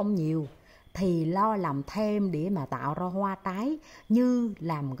khổ không nhiều thì lo làm thêm để mà tạo ra hoa trái, như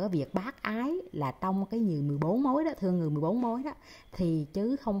làm cái việc bác ái là trong cái như 14 mối đó, thương người 14 mối đó, thì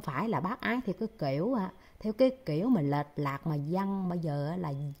chứ không phải là bác ái theo cái kiểu theo cái kiểu mà lệch lạc mà dân bây giờ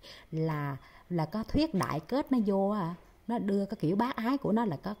là có thuyết đại kết nó vô nó đưa cái kiểu bác ái của nó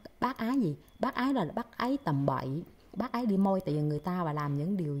là có bác ái gì, bác ái là bác ái tầm bậy, bác ái đi moi tiền người ta và làm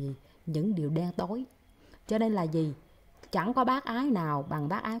những điều gì, những điều đen tối. Cho nên là gì, chẳng có bác ái nào bằng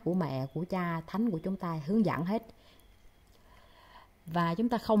bác ái của mẹ, của cha, thánh của chúng ta hướng dẫn hết. Và chúng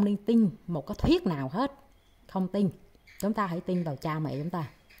ta không nên tin một cái thuyết nào hết, không tin. Chúng ta hãy tin vào cha mẹ chúng ta.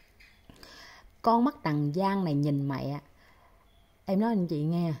 Con mắt trần gian này nhìn mẹ. Em nói anh chị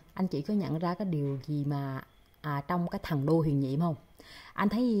nghe, anh chị có nhận ra cái điều gì mà trong cái thần đô huyền nhiệm không? Anh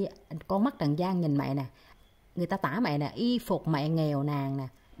thấy con mắt trần gian nhìn mẹ nè, người ta tả mẹ nè, y phục mẹ nghèo nàn nè,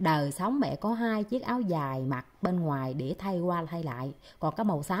 đời sống mẹ có 2 chiếc áo dài mặc bên ngoài để thay qua thay lại, còn cái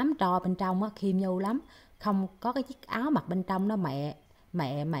màu xám tro bên trong á khiêm nhu lắm, không có cái chiếc áo mặc bên trong đó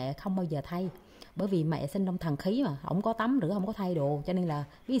mẹ không bao giờ thay, bởi vì mẹ sinh trong thần khí mà, không có tắm rửa, không có thay đồ, cho nên là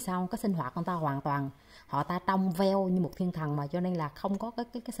vì sao cái sinh hoạt của người ta hoàn toàn họ ta trong veo như một thiên thần, mà cho nên là không có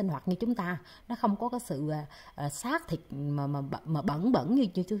cái sinh hoạt như chúng ta, nó không có cái sự xác thịt mà bẩn như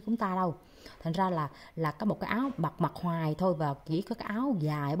chúng ta đâu. Thành ra là có một cái áo mặc hoài thôi, và chỉ có cái áo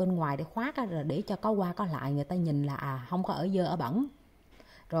dài bên ngoài để khoác rồi để cho có qua có lại, người ta nhìn là không có ở dơ ở bẩn.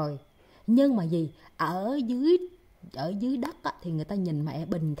 Rồi nhưng mà gì, ở dưới đất thì người ta nhìn mẹ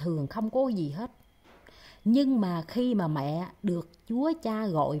bình thường không có gì hết. Nhưng mà khi mà mẹ được Chúa Cha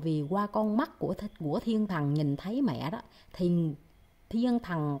gọi vì qua con mắt của thiên thần nhìn thấy mẹ đó, thì thiên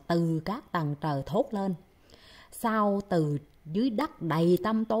thần từ các tầng trời thốt lên: sao từ dưới đất đầy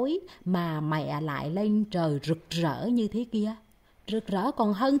tăm tối mà mẹ lại lên trời rực rỡ như thế kia, rực rỡ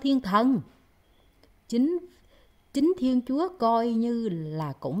còn hơn thiên thần. Chính Thiên Chúa coi như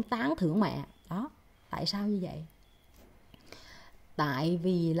là cũng tán thưởng mẹ đó. Tại sao như vậy? Tại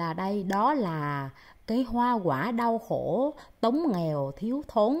vì là đó là cái hoa quả đau khổ, tống nghèo, thiếu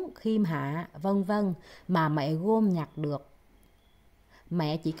thốn, khiêm hạ, vân vân mà mẹ gom nhặt được.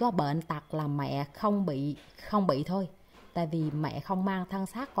 Mẹ chỉ có bệnh tật là mẹ không bị thôi. Tại vì mẹ không mang thân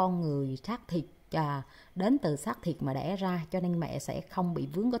xác con người, xác thịt đến từ xác thịt mà đẻ ra, cho nên mẹ sẽ không bị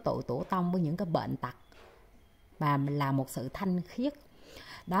vướng cái tội tổ tông với những cái bệnh tật, mà là một sự thanh khiết.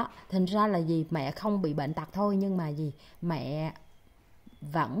 Đó, thành ra là gì, mẹ không bị bệnh tật thôi, nhưng mà gì, mẹ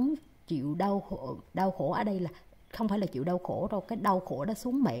vẫn chịu đau khổ ở đây là không phải là chịu đau khổ đâu, cái đau khổ đó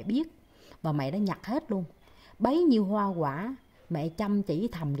xuống mẹ biết, và mẹ đã nhặt hết luôn. Bấy nhiêu hoa quả mẹ chăm chỉ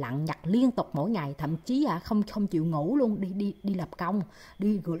thầm lặng nhặt liên tục mỗi ngày, thậm chí không chịu ngủ luôn, đi lập công,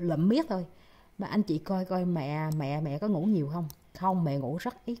 đi lụm miết thôi. Mà anh chị coi mẹ có ngủ nhiều không? Không, mẹ ngủ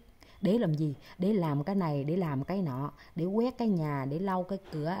rất ít. Để làm gì? Để làm cái này, để làm cái nọ, để quét cái nhà, để lau cái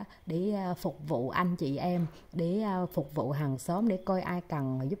cửa, để phục vụ anh chị em, để phục vụ hàng xóm, để coi ai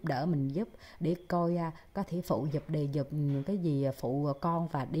cần giúp đỡ mình giúp, để coi có thể phụ giúp đề giúp cái gì phụ con,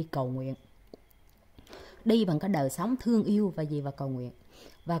 và đi cầu nguyện. Đi bằng cái đời sống thương yêu và cầu nguyện.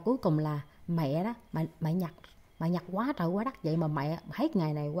 Và cuối cùng là mẹ đó, mẹ nhặt quá trời quá đất vậy mà mẹ hết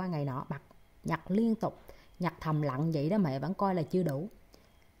ngày này qua ngày nọ nhặt liên tục, nhặt thầm lặng vậy đó, mẹ vẫn coi là chưa đủ.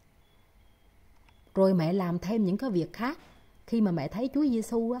 Rồi mẹ làm thêm những cái việc khác. Khi mà mẹ thấy Chúa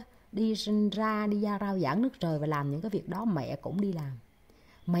Giêsu đi ra rao giảng nước trời và làm những cái việc đó, mẹ cũng đi làm.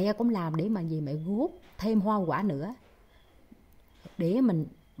 Mẹ cũng làm để mà gì, mẹ góp thêm hoa quả nữa, để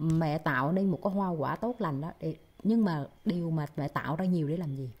mẹ tạo nên một cái hoa quả tốt lành đó. Nhưng mà điều mà mẹ tạo ra nhiều để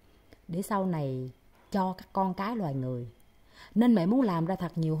làm gì? Để sau này cho các con cái loài người. Nên mẹ muốn làm ra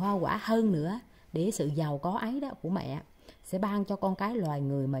thật nhiều hoa quả hơn nữa, để sự giàu có ấy đó của mẹ sẽ ban cho con cái loài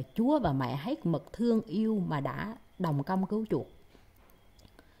người mà Chúa và mẹ hết mực thương yêu mà đã đồng công cứu chuộc.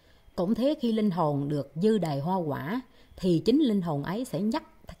 Cũng thế, khi linh hồn được dư đầy hoa quả thì chính linh hồn ấy sẽ nhắc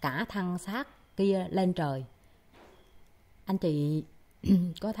cả thân xác kia lên trời. Anh chị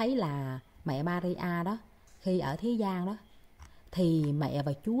có thấy là mẹ Maria đó, khi ở thế gian đó, thì mẹ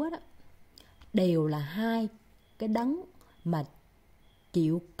và Chúa đó đều là hai cái đấng mà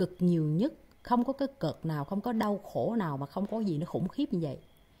chịu cực nhiều nhất. Không có cái cực nào, không có đau khổ nào mà không có gì nó khủng khiếp như vậy.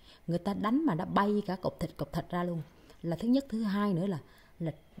 Người ta đánh mà nó bay cả cục thịt ra luôn. Là thứ nhất. Thứ hai nữa là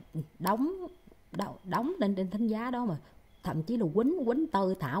đóng lên trên thánh giá đó mà thậm chí là quýnh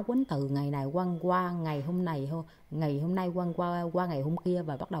tơi thả, quýnh từ ngày này qua ngày hôm nay thôi, ngày hôm nay qua ngày hôm kia,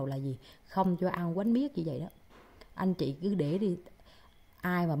 và bắt đầu là gì, không cho ăn, quánh miết như vậy đó. Anh chị cứ để đi,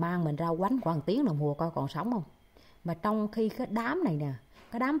 ai mà mang mình ra quánh khoảng tiếng đồng hồ coi còn sống không. Mà trong khi cái đám này nè,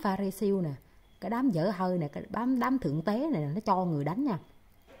 cái đám Pha-ri-siêu nè, cái đám dở hơi nè, cái đám thượng tế này nó cho người đánh nha,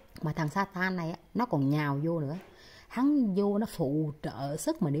 mà thằng Satan này nó còn nhào vô nữa. Hắn vô nó phụ trợ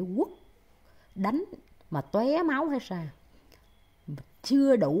sức mà để quất đánh mà tóe máu hết ra.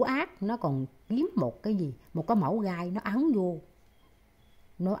 Chưa đủ ác, nó còn kiếm một cái gì, một cái mẩu gai nó ấn vô,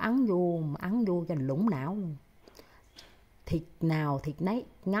 mà ấn vô cho lủng não luôn. Thịt nào thịt nấy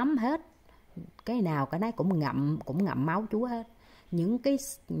ngấm hết, cái nào cái nấy cũng ngậm máu Chúa hết.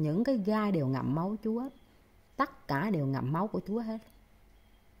 Những cái gai đều ngậm máu Chúa, tất cả đều ngậm máu của Chúa hết.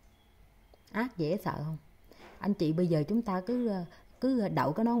 Ác dễ sợ không? Anh chị bây giờ chúng ta cứ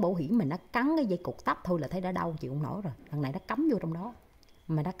đậu cái nón bảo hiểm mình, nó cắn cái dây cột tóc thôi là thấy đã đau chịu không nổi rồi. Lần này nó cắm vô trong đó,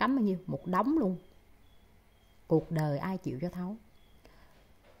 mà nó cắm bao nhiêu, một đống luôn. Cuộc đời ai chịu cho thấu.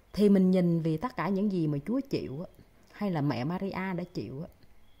 Thì mình nhìn vì tất cả những gì mà Chúa chịu hay là mẹ Maria đã chịu,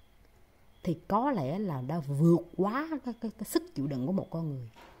 thì có lẽ là đã vượt quá cái sức chịu đựng của một con người.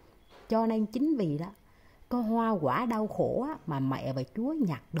 Cho nên chính vì đó, có hoa quả đau khổ mà mẹ và Chúa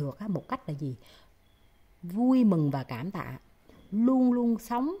nhặt được một cách là gì? Vui mừng và cảm tạ. Luôn luôn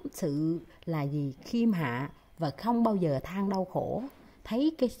sống sự là gì? Khiêm hạ và không bao giờ than đau khổ.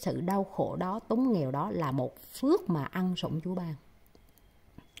 Thấy cái sự đau khổ đó, túng nghèo đó là một phước mà ân sủng Chúa ban.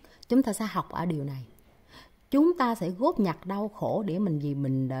 Chúng ta sẽ học ở điều này. Chúng ta sẽ góp nhặt đau khổ để mình gì?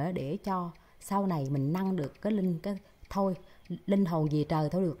 Mình để cho sau này mình nâng được thôi, linh hồn về trời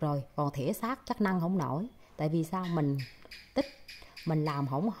thôi được rồi. Còn thể xác chắc nâng không nổi. Tại vì sao? Mình làm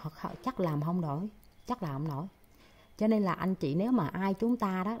chắc làm không nổi. Cho nên là anh chị, nếu mà ai chúng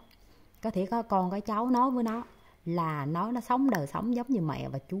ta đó có thể có con cái cháu nói với nó là nó sống đời sống giống như mẹ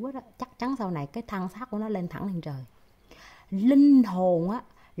và Chúa đó, chắc chắn sau này cái thân xác của nó lên thẳng lên trời. Linh hồn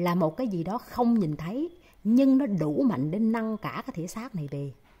là một cái gì đó không nhìn thấy, nhưng nó đủ mạnh để nâng cả cái thể xác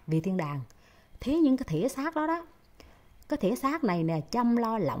này về thiên đàng. Thế những cái thể xác đó, cái thể xác này nè, chăm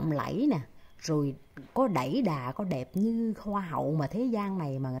lo lộng lẫy nè, rồi có đẩy đà, có đẹp như hoa hậu mà thế gian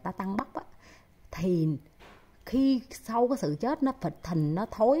này mà người ta tăng bắp thì khi sau cái sự chết nó phịch thình, nó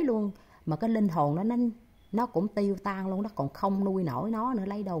thối luôn, mà cái linh hồn nó cũng tiêu tan luôn, nó còn không nuôi nổi nó nữa,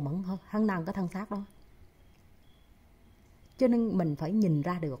 lấy đâu mà hân nâng cái thân xác đó. Cho nên mình phải nhìn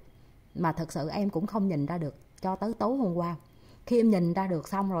ra được. Mà thật sự em cũng không nhìn ra được cho tới tối hôm qua. Khi em nhìn ra được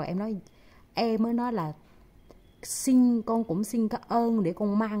xong rồi em mới nói là con cũng xin cái ơn để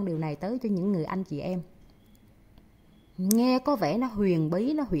con mang điều này tới cho những người anh chị em. Nghe có vẻ nó huyền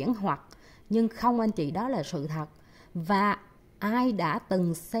bí, nó huyễn hoặc, nhưng không anh chị, đó là sự thật. Và ai đã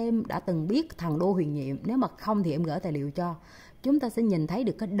từng xem, đã từng biết thần đô huyền nhiệm, nếu mà không thì em gửi tài liệu cho, chúng ta sẽ nhìn thấy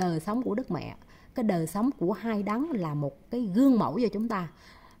được cái đời sống của Đức Mẹ. Cái đời sống của hai đấng là một cái gương mẫu cho chúng ta.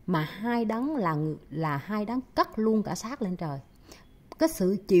 Mà hai đấng là hai đấng cất luôn cả xác lên trời. Cái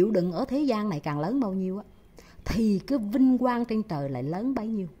sự chịu đựng ở thế gian này càng lớn bao nhiêu thì cái vinh quang trên trời lại lớn bấy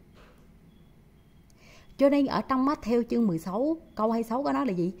nhiêu. Cho nên ở trong Mát-theo chương 16 câu 26 có nói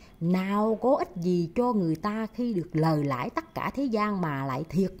là gì? Nào có ích gì cho người ta khi được lời lãi tất cả thế gian mà lại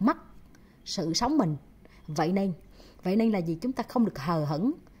thiệt mất sự sống mình. Vậy nên là gì? Chúng ta không được hờ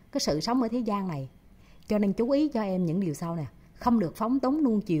hững cái sự sống ở thế gian này. Cho nên chú ý cho em những điều sau nè. Không được phóng túng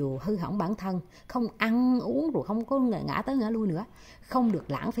nuông chiều hư hỏng bản thân, không ăn uống rồi không có ngã tới ngã lui nữa, không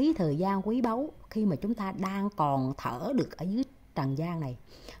được lãng phí thời gian quý báu khi mà chúng ta đang còn thở được ở dưới trần gian này.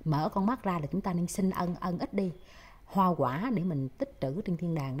 Mở con mắt ra là chúng ta nên xin ân ít đi, hoa quả để mình tích trữ trên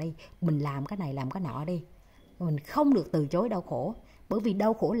thiên đàng đi, mình làm cái này làm cái nọ đi. Mình không được từ chối đau khổ, bởi vì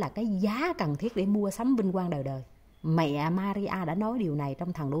đau khổ là cái giá cần thiết để mua sắm vinh quang đời đời. Mẹ Maria đã nói điều này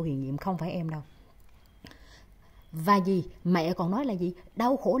trong thần đô huyền nhiệm, không phải em đâu. Và gì? Mẹ còn nói là gì?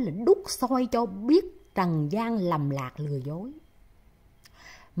 Đau khổ là đúc soi cho biết trần gian lầm lạc lừa dối.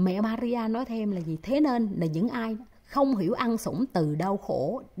 Mẹ Maria nói thêm là gì? Thế nên là những ai không hiểu ân sủng từ đau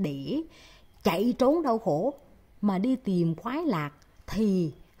khổ để chạy trốn đau khổ mà đi tìm khoái lạc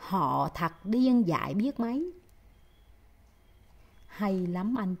thì họ thật điên dại biết mấy. Hay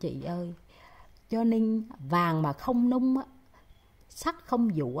lắm anh chị ơi. Cho nên vàng mà không nung, sắt không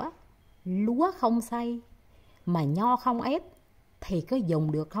dũa, lúa không xay, mà nho không ép thì có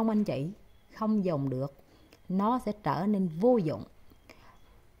dùng được không anh chị? Không dùng được. Nó sẽ trở nên vô dụng.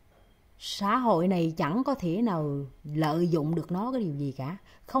 Xã hội này chẳng có thể nào lợi dụng được nó cái điều gì cả.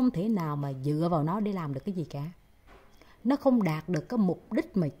 Không thể nào mà dựa vào nó để làm được cái gì cả. Nó không đạt được cái mục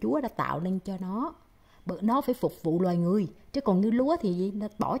đích mà Chúa đã tạo nên cho nó. Bởi nó phải phục vụ loài người. Chứ còn như lúa thì gì? Nó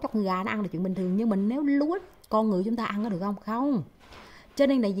bỏ cho con gà nó ăn là chuyện bình thường. Nhưng mình nếu lúa con người chúng ta ăn có được không? Không. Cho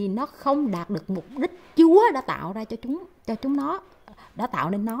nên là gì? Nó không đạt được mục đích Chúa đã tạo ra cho chúng nó, đã tạo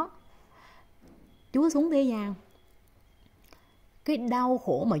nên nó. Chúa xuống thế gian, cái đau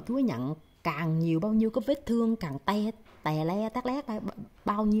khổ mà Chúa nhận càng nhiều bao nhiêu, cái vết thương càng tè le tát lét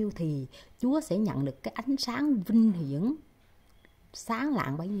bao nhiêu, thì Chúa sẽ nhận được cái ánh sáng vinh hiển sáng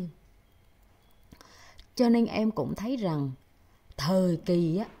lạng bấy nhiêu. Cho nên em cũng thấy rằng thời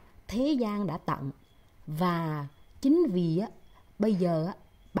kỳ á, thế gian đã tận, và chính vì á, bây giờ á,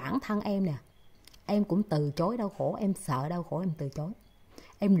 bản thân em nè, em cũng từ chối đau khổ, em sợ đau khổ em từ chối.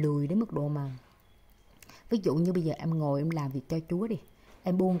 Em lười đến mức độ mà, ví dụ như bây giờ em ngồi em làm việc cho Chúa đi,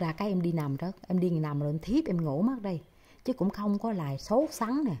 em buông ra cái em đi nằm đó, em đi nằm rồi em thiếp, em ngủ mất đây. Chứ cũng không có là sốt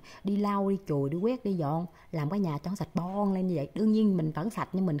sắng nè, đi lau, đi chùi, đi quét, đi dọn, làm cái nhà cho sạch bon lên như vậy. Đương nhiên mình vẫn sạch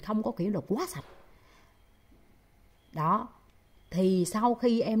nhưng mình không có kiểu là quá sạch. Đó, thì sau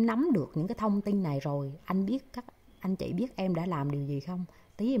khi em nắm được những cái thông tin này rồi, các anh chị biết em đã làm điều gì không?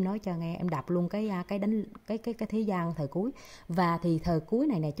 Tí em nói cho nghe, em đọc luôn cái thế gian thời cuối. Và thì thời cuối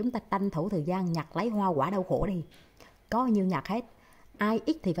này nè, chúng ta tranh thủ thời gian nhặt lấy hoa quả đau khổ đi. Có nhiêu nhặt hết. Ai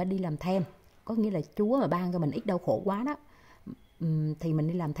ít thì phải đi làm thêm. Có nghĩa là Chúa mà ban cho mình ít đau khổ quá đó, thì mình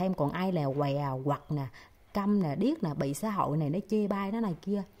đi làm thêm. Còn ai là què, hoặc nè, câm nè, điếc nè, bị xã hội này nó chê bai nó này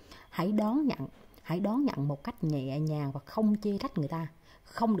kia, hãy đón nhận một cách nhẹ nhàng và không chê trách người ta,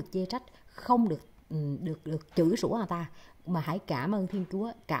 không được chê trách, không được chửi rủa người ta, mà hãy cảm ơn Thiên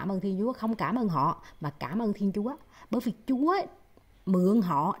Chúa. Cảm ơn Thiên Chúa, không cảm ơn họ mà cảm ơn Thiên Chúa, bởi vì Chúa mượn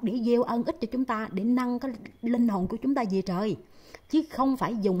họ để gieo ân ích cho chúng ta, để nâng cái linh hồn của chúng ta về trời, chứ không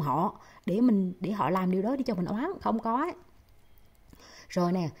phải dùng họ để họ làm điều đó để cho mình oán, không có ấy.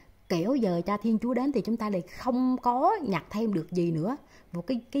 Rồi nè, kiểu giờ Cha Thiên Chúa đến thì chúng ta lại không có nhặt thêm được gì nữa. Một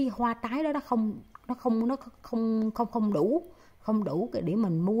cái hoa trái đó nó không đủ để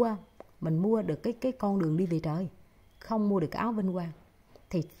mình mua được cái con đường đi về trời, không mua được cái áo vinh quang,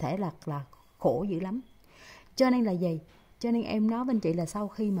 thì thể là khổ dữ lắm. Cho nên là gì? Cho nên em nói với anh chị là sau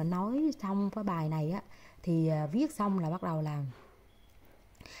khi mà nói xong cái bài này á, thì viết xong là bắt đầu là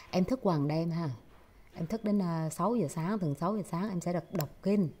em thức quần đêm ha. Em thức đến 6 giờ sáng, thường 6 giờ sáng em sẽ đọc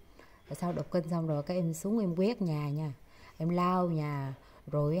kinh. Rồi sau đọc kinh xong rồi cái em xuống em quét nhà nha. Em lau nhà,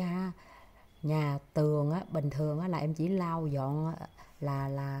 rồi nhà tường á, bình thường á là em chỉ lau dọn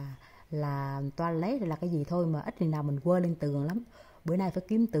là toilet là cái gì thôi, mà ít khi nào mình quơ lên tường lắm. Bữa nay phải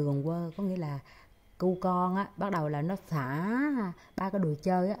kiếm tường quơ, có nghĩa là cu con á, bắt đầu là nó xả ba cái đồ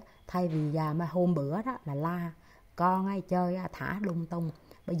chơi á, thay vì mà hôm bữa đó là la con ai chơi á, thả lung tung.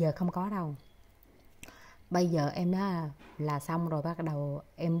 Bây giờ không có đâu. Bây giờ em đó là xong rồi, bắt đầu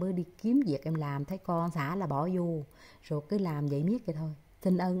em mới đi kiếm việc em làm, thấy con xả là bỏ vô, rồi cứ làm vậy miết vậy thôi,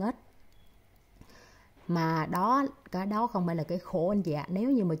 xin ơn ít. Mà cái đó không phải là cái khổ anh chị ạ.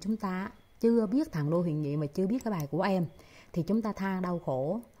 Nếu như mà chúng ta chưa biết Thần Đô Huyền Nhiệm, mà chưa biết cái bài của em, thì chúng ta than đau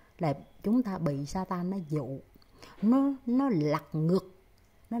khổ là chúng ta bị Satan nó dụ, nó lật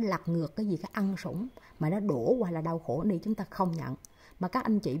ngược cái gì, cái ăn sủng mà nó đổ qua là đau khổ đi, chúng ta không nhận. Mà các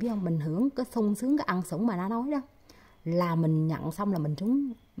anh chị biết không, mình hưởng cái sung sướng cái ăn sủng mà nó nói đó, là mình nhận xong là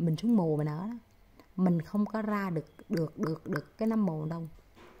mình xuống mồ mình ở đó, mình không có ra được cái nấm mồ đâu.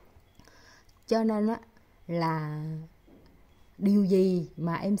 Cho nên á là điều gì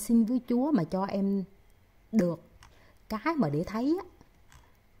mà em xin với Chúa mà cho em được cái mà để thấy á,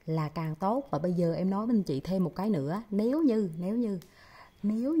 là càng tốt. Và bây giờ em nói với anh chị thêm một cái nữa, nếu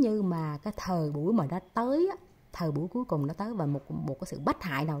như mà cái thời buổi mà nó tới á, thời buổi cuối cùng nó tới, và một cái sự bất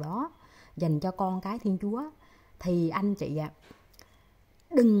hại nào đó dành cho con cái Thiên Chúa, thì anh chị ạ,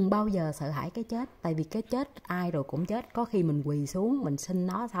 đừng bao giờ sợ hãi cái chết. Tại vì cái chết ai rồi cũng chết. Có khi mình quỳ xuống mình xin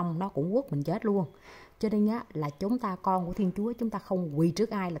nó xong nó cũng quất mình chết luôn. Cho nên á là chúng ta con của Thiên Chúa, chúng ta không quỳ trước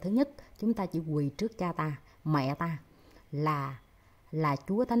ai là thứ nhất. Chúng ta chỉ quỳ trước cha ta, mẹ ta, là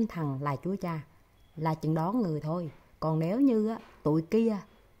Chúa Thánh Thần, là Chúa Cha, là chừng đón người thôi. Còn nếu như á, tụi kia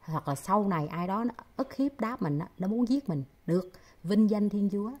hoặc là sau này ai đó nó ức hiếp đáp mình á, nó muốn giết mình, được, vinh danh Thiên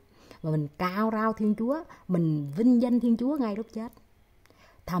Chúa, và mình cao rao Thiên Chúa, mình vinh danh Thiên Chúa ngay lúc chết.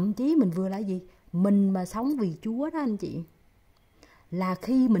 Thậm chí mình vừa là gì, mình mà sống vì Chúa đó anh chị, là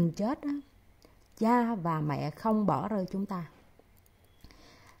khi mình chết á, cha và mẹ không bỏ rơi chúng ta.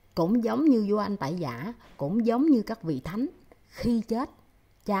 Cũng giống như vua Anh Tại Giả, cũng giống như các vị thánh, khi chết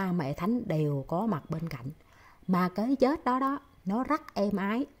cha mẹ thánh đều có mặt bên cạnh. Mà cái chết đó nó rất êm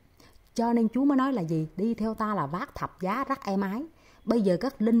ái. Cho nên Chúa mới nói là gì, đi theo ta là vác thập giá rất êm ái. Bây giờ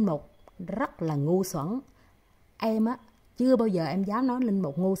các linh mục rất là ngu xuẩn. Em á, chưa bao giờ em dám nói linh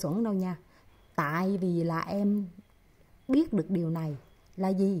mục ngu xuẩn đâu nha. Tại vì là em biết được điều này là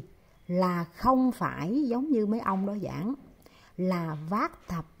gì, là không phải giống như mấy ông đó giảng là vác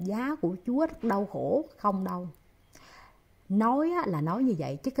thập giá của Chúa rất đau khổ, không đâu. Nói là nói như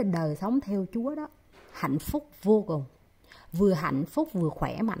vậy, chứ cái đời sống theo Chúa đó hạnh phúc vô cùng, vừa hạnh phúc vừa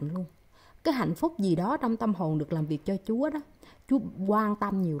khỏe mạnh luôn. Cái hạnh phúc gì đó trong tâm hồn được làm việc cho Chúa đó, Chúa quan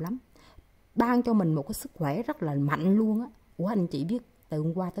tâm nhiều lắm, ban cho mình một cái sức khỏe rất là mạnh luôn á. Ủa anh chị biết từ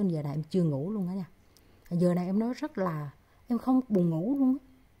hôm qua tới giờ này em chưa ngủ luôn á nha. Giờ này em nói rất là em không buồn ngủ luôn á.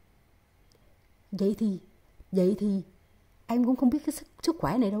 Vậy thì em cũng không biết cái sức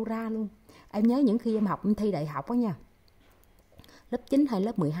khỏe này đâu ra luôn. Em nhớ những khi em học, em thi đại học á nha, lớp 9 hay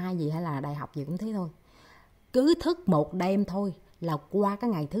lớp 12 gì hay là đại học gì cũng thế thôi, cứ thức một đêm thôi là qua cái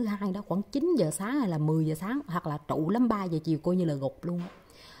ngày thứ hai đó khoảng 9 giờ sáng hay là 10 giờ sáng, hoặc là trụ lắm 3 giờ chiều, coi như là gục luôn,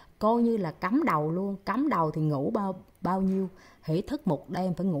 coi như là cắm đầu luôn. Cắm đầu thì ngủ bao nhiêu, hễ thức một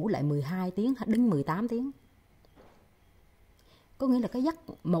đêm phải ngủ lại 12 tiếng đến 18 tiếng. Có nghĩa là cái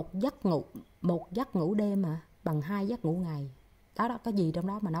một giấc ngủ đêm mà bằng 2 giấc ngủ ngày. Đó cái gì trong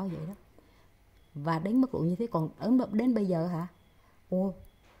đó mà nói vậy đó. Và đến mức độ như thế còn đến bây giờ hả? Ồ,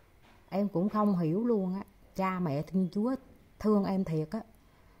 em cũng không hiểu luôn á. Cha mẹ Thiên Chúa thương em thiệt á.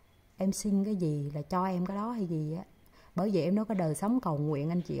 Em xin cái gì là cho em cái đó hay gì á. Bởi vậy em nói cái đời sống cầu nguyện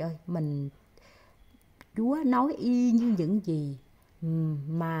anh chị ơi, Chúa nói y như những gì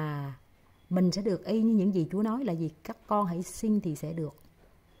mà mình sẽ được y như những gì Chúa nói là gì? Các con hãy xin thì sẽ được.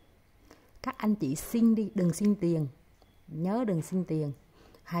 Các anh chị xin đi, đừng xin tiền. Nhớ đừng xin tiền.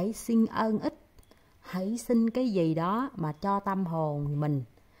 Hãy xin ơn ích. Hãy xin cái gì đó mà cho tâm hồn mình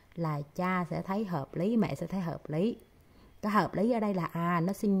là cha sẽ thấy hợp lý, mẹ sẽ thấy hợp lý. Cái hợp lý ở đây là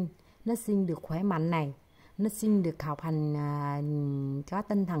nó xin được khỏe mạnh này, nó xin được học hành có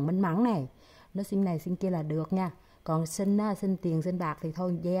tinh thần minh mẫn này, nó xin này xin kia là được nha. Còn xin tiền xin bạc thì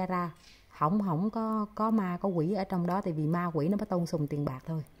thôi ve ra, không có ma có quỷ ở trong đó, tại vì ma quỷ nó mới tôn sùng tiền bạc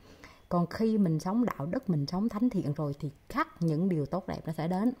thôi. Còn khi mình sống đạo đức, mình sống thánh thiện rồi thì khắc những điều tốt đẹp nó sẽ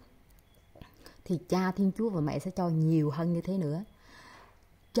đến, thì cha Thiên Chúa và mẹ sẽ cho nhiều hơn như thế nữa.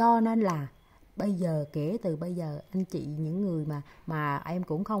 Cho nên là bây giờ, kể từ bây giờ anh chị, những người mà em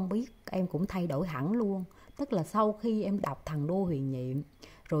cũng không biết, em cũng thay đổi hẳn luôn. Tức là sau khi em đọc Thần Đô Huyền Nhiệm,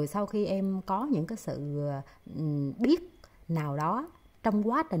 rồi sau khi em có những cái sự biết nào đó trong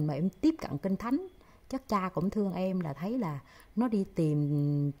quá trình mà em tiếp cận Kinh Thánh, chắc cha cũng thương em là thấy là nó đi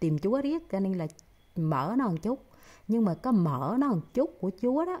tìm Chúa riết, cho nên là mở nó một chút. Nhưng mà có mở nó một chút của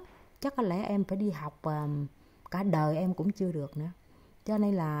Chúa đó, chắc có lẽ em phải đi học cả đời em cũng chưa được nữa. Cho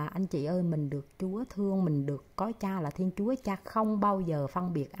nên là anh chị ơi, mình được Chúa thương, mình được có cha là Thiên Chúa. Cha không bao giờ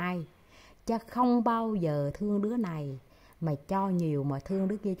phân biệt ai. Cha không bao giờ thương đứa này mà cho nhiều, mà thương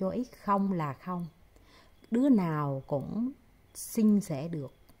đứa kia cho ít. Không là không. Đứa nào cũng xin sẽ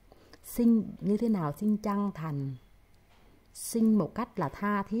được. Xin như thế nào? Xin chân thành, xin một cách là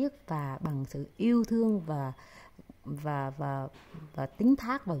tha thiết và bằng sự yêu thương và tín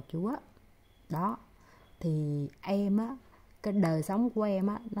thác vào Chúa. Đó. Thì em á, cái đời sống của em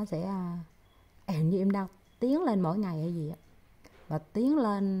á, nó sẽ hình như em đang tiến lên mỗi ngày hay gì á. Và tiến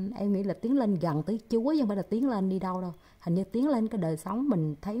lên, em nghĩ là tiến lên gần tới Chúa, chứ không phải là tiến lên đi đâu đâu. Hình như tiến lên cái đời sống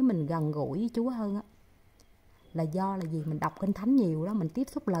mình thấy mình gần gũi với Chúa hơn á. Là do là gì? Mình đọc Kinh Thánh nhiều đó, mình tiếp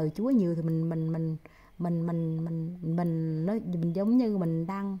xúc lời Chúa nhiều, thì mình giống như mình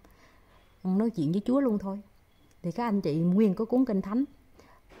đang nói chuyện với Chúa luôn thôi. Thì các anh chị nguyên có cuốn Kinh Thánh,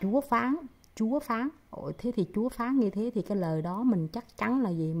 Chúa phán. Ồ, thế thì Chúa phán như thế thì cái lời đó mình chắc chắn là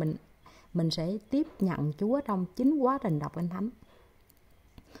gì? Mình sẽ tiếp nhận Chúa trong chính quá trình đọc Kinh Thánh.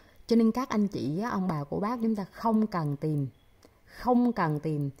 Cho nên các anh chị, ông bà cô bác, chúng ta không cần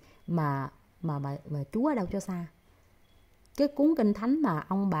tìm mà Chúa ở đâu cho xa. Cái cuốn Kinh Thánh mà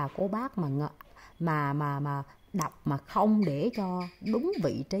ông bà cô bác mà đọc mà không để cho đúng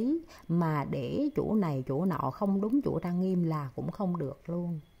vị trí, mà để chỗ này chỗ nọ không đúng chỗ trang nghiêm là cũng không được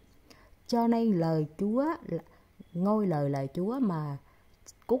luôn. Cho nên lời Chúa, ngôi lời Chúa mà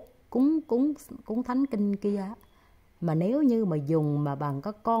cúng thánh kinh kia, mà nếu như mà dùng mà bằng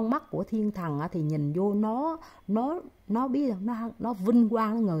cái con mắt của thiên thần á, thì nhìn vô nó biết nó vinh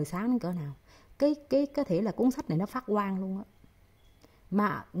quang, nó ngời sáng đến cỡ nào. Cái thể là cuốn sách này nó phát quang luôn á.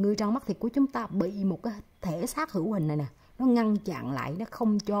 Mà người trong mắt thịt của chúng ta bị một cái thể xác hữu hình này nè, nó ngăn chặn lại, nó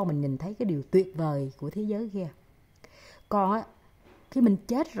không cho mình nhìn thấy cái điều tuyệt vời của thế giới kia. Còn á, khi mình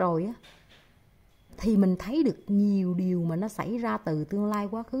chết rồi á, thì mình thấy được nhiều điều mà nó xảy ra từ tương lai,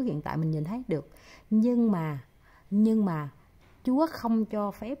 quá khứ, hiện tại mình nhìn thấy được. Nhưng mà Chúa không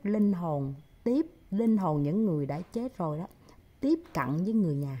cho phép linh hồn những người đã chết rồi đó tiếp cận với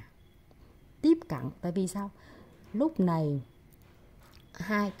người nhà. Tiếp cận, tại vì sao? Lúc này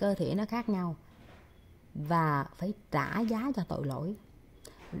hai cơ thể nó khác nhau và phải trả giá cho tội lỗi.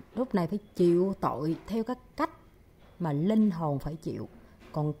 Lúc này phải chịu tội theo cái cách mà linh hồn phải chịu.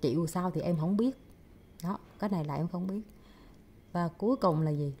 Còn chịu sao thì em không biết. Đó, cái này là em không biết. Và cuối cùng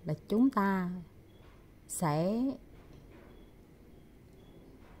là gì? Là chúng ta sẽ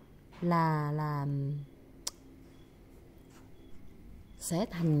sẽ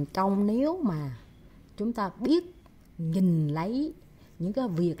thành công nếu mà chúng ta biết nhìn lấy những cái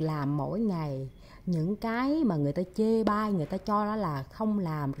việc làm mỗi ngày, những cái mà người ta chê bai, người ta cho đó là không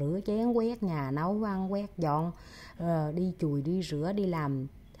làm, rửa chén, quét nhà, nấu ăn, quét dọn, đi chùi, đi rửa, đi làm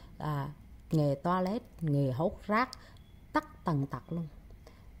nghề toilet, nghề hốt rác, tất tần tật luôn.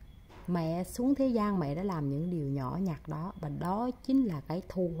 Mẹ xuống thế gian, mẹ đã làm những điều nhỏ nhặt đó, và đó chính là cái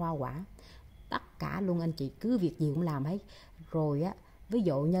thu hoa quả. Tất cả luôn, anh chị cứ việc gì cũng làm hết. Rồi á, ví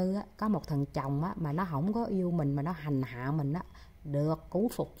dụ như á, có một thằng chồng á, mà nó không có yêu mình, mà nó hành hạ mình á, được, cũng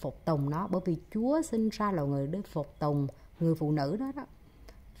phục tùng nó. Bởi vì Chúa sinh ra là người để phục tùng người phụ nữ đó đó.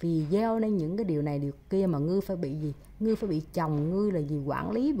 Vì gieo nên những cái điều này điều kia mà ngươi phải bị gì? Ngươi phải bị chồng ngươi là gì?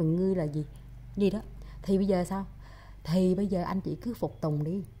 Quản lý, và ngươi là gì đó. Thì bây giờ sao? Thì bây giờ anh chị cứ phục tùng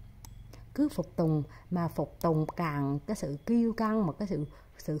đi. Cứ phục tùng, mà phục tùng càng cái sự kiêu căng, mà cái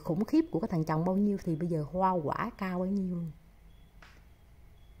sự khủng khiếp của cái thằng chồng bao nhiêu thì bây giờ hoa quả cao bấy nhiêu luôn.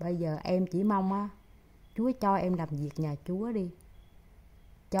 Bây giờ em chỉ mong á, Chúa cho em làm việc nhà Chúa đi.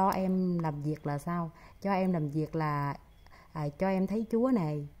 Cho em làm việc là sao? Cho em làm việc là cho em thấy Chúa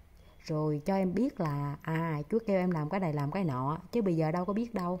này, rồi cho em biết là Chúa kêu em làm cái này làm cái nọ, chứ bây giờ đâu có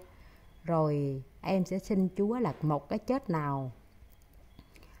biết đâu. Rồi em sẽ xin Chúa là một cái chết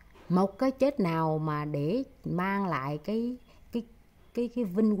nào mà để mang lại cái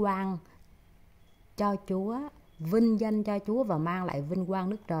vinh quang cho Chúa, vinh danh cho Chúa, và mang lại vinh quang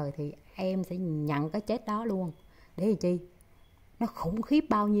nước trời, thì em sẽ nhận cái chết đó luôn. Để làm chi? Nó khủng khiếp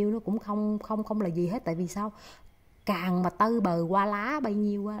bao nhiêu nó cũng không là gì hết. Tại vì sao? Càng mà tơi bời qua lá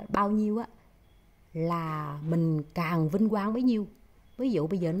bao nhiêu á là mình càng vinh quang bấy nhiêu. Ví dụ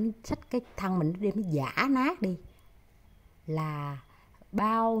bây giờ nó xách cái thân mình đem nó giã nát đi, là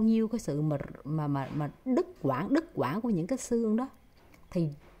bao nhiêu cái sự mà đứt quãng của những cái xương đó, thì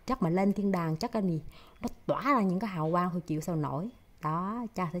chắc mà lên thiên đàng chắc cái gì nó tỏa ra những cái hào quang thôi chịu sao nổi. Đó,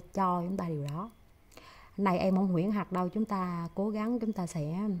 cha sẽ cho chúng ta điều đó. Này em không huyễn hoặc đâu, chúng ta cố gắng, chúng ta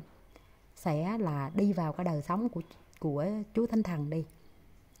sẽ là đi vào cái đời sống của Chúa Thánh Thần đi.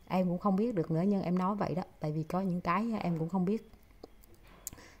 Em cũng không biết được nữa, nhưng em nói vậy đó, tại vì có những cái em cũng không biết.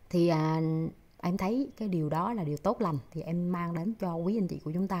 Thì em thấy cái điều đó là điều tốt lành, thì em mang đến cho quý anh chị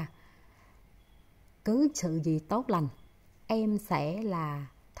của chúng ta. Cứ sự gì tốt lành em sẽ là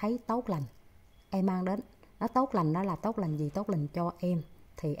thấy tốt lành, em mang đến. Nó tốt lành đó là tốt lành gì? Tốt lành cho em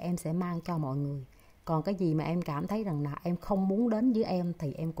thì em sẽ mang cho mọi người. Còn cái gì mà em cảm thấy rằng là em không muốn đến với em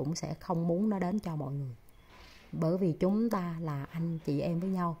thì em cũng sẽ không muốn nó đến cho mọi người. Bởi vì chúng ta là anh chị em với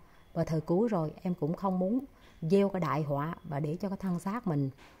nhau. Và thời cuối rồi em cũng không muốn gieo cái đại họa và để cho cái thân xác mình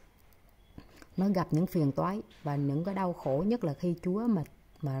nó gặp những phiền toái và những cái đau khổ. Nhất là khi Chúa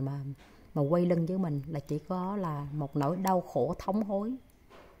mà quay lưng với mình là chỉ có là một nỗi đau khổ thống hối,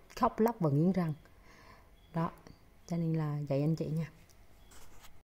 khóc lóc và nghiến răng. Đó, cho nên là vậy anh chị nha.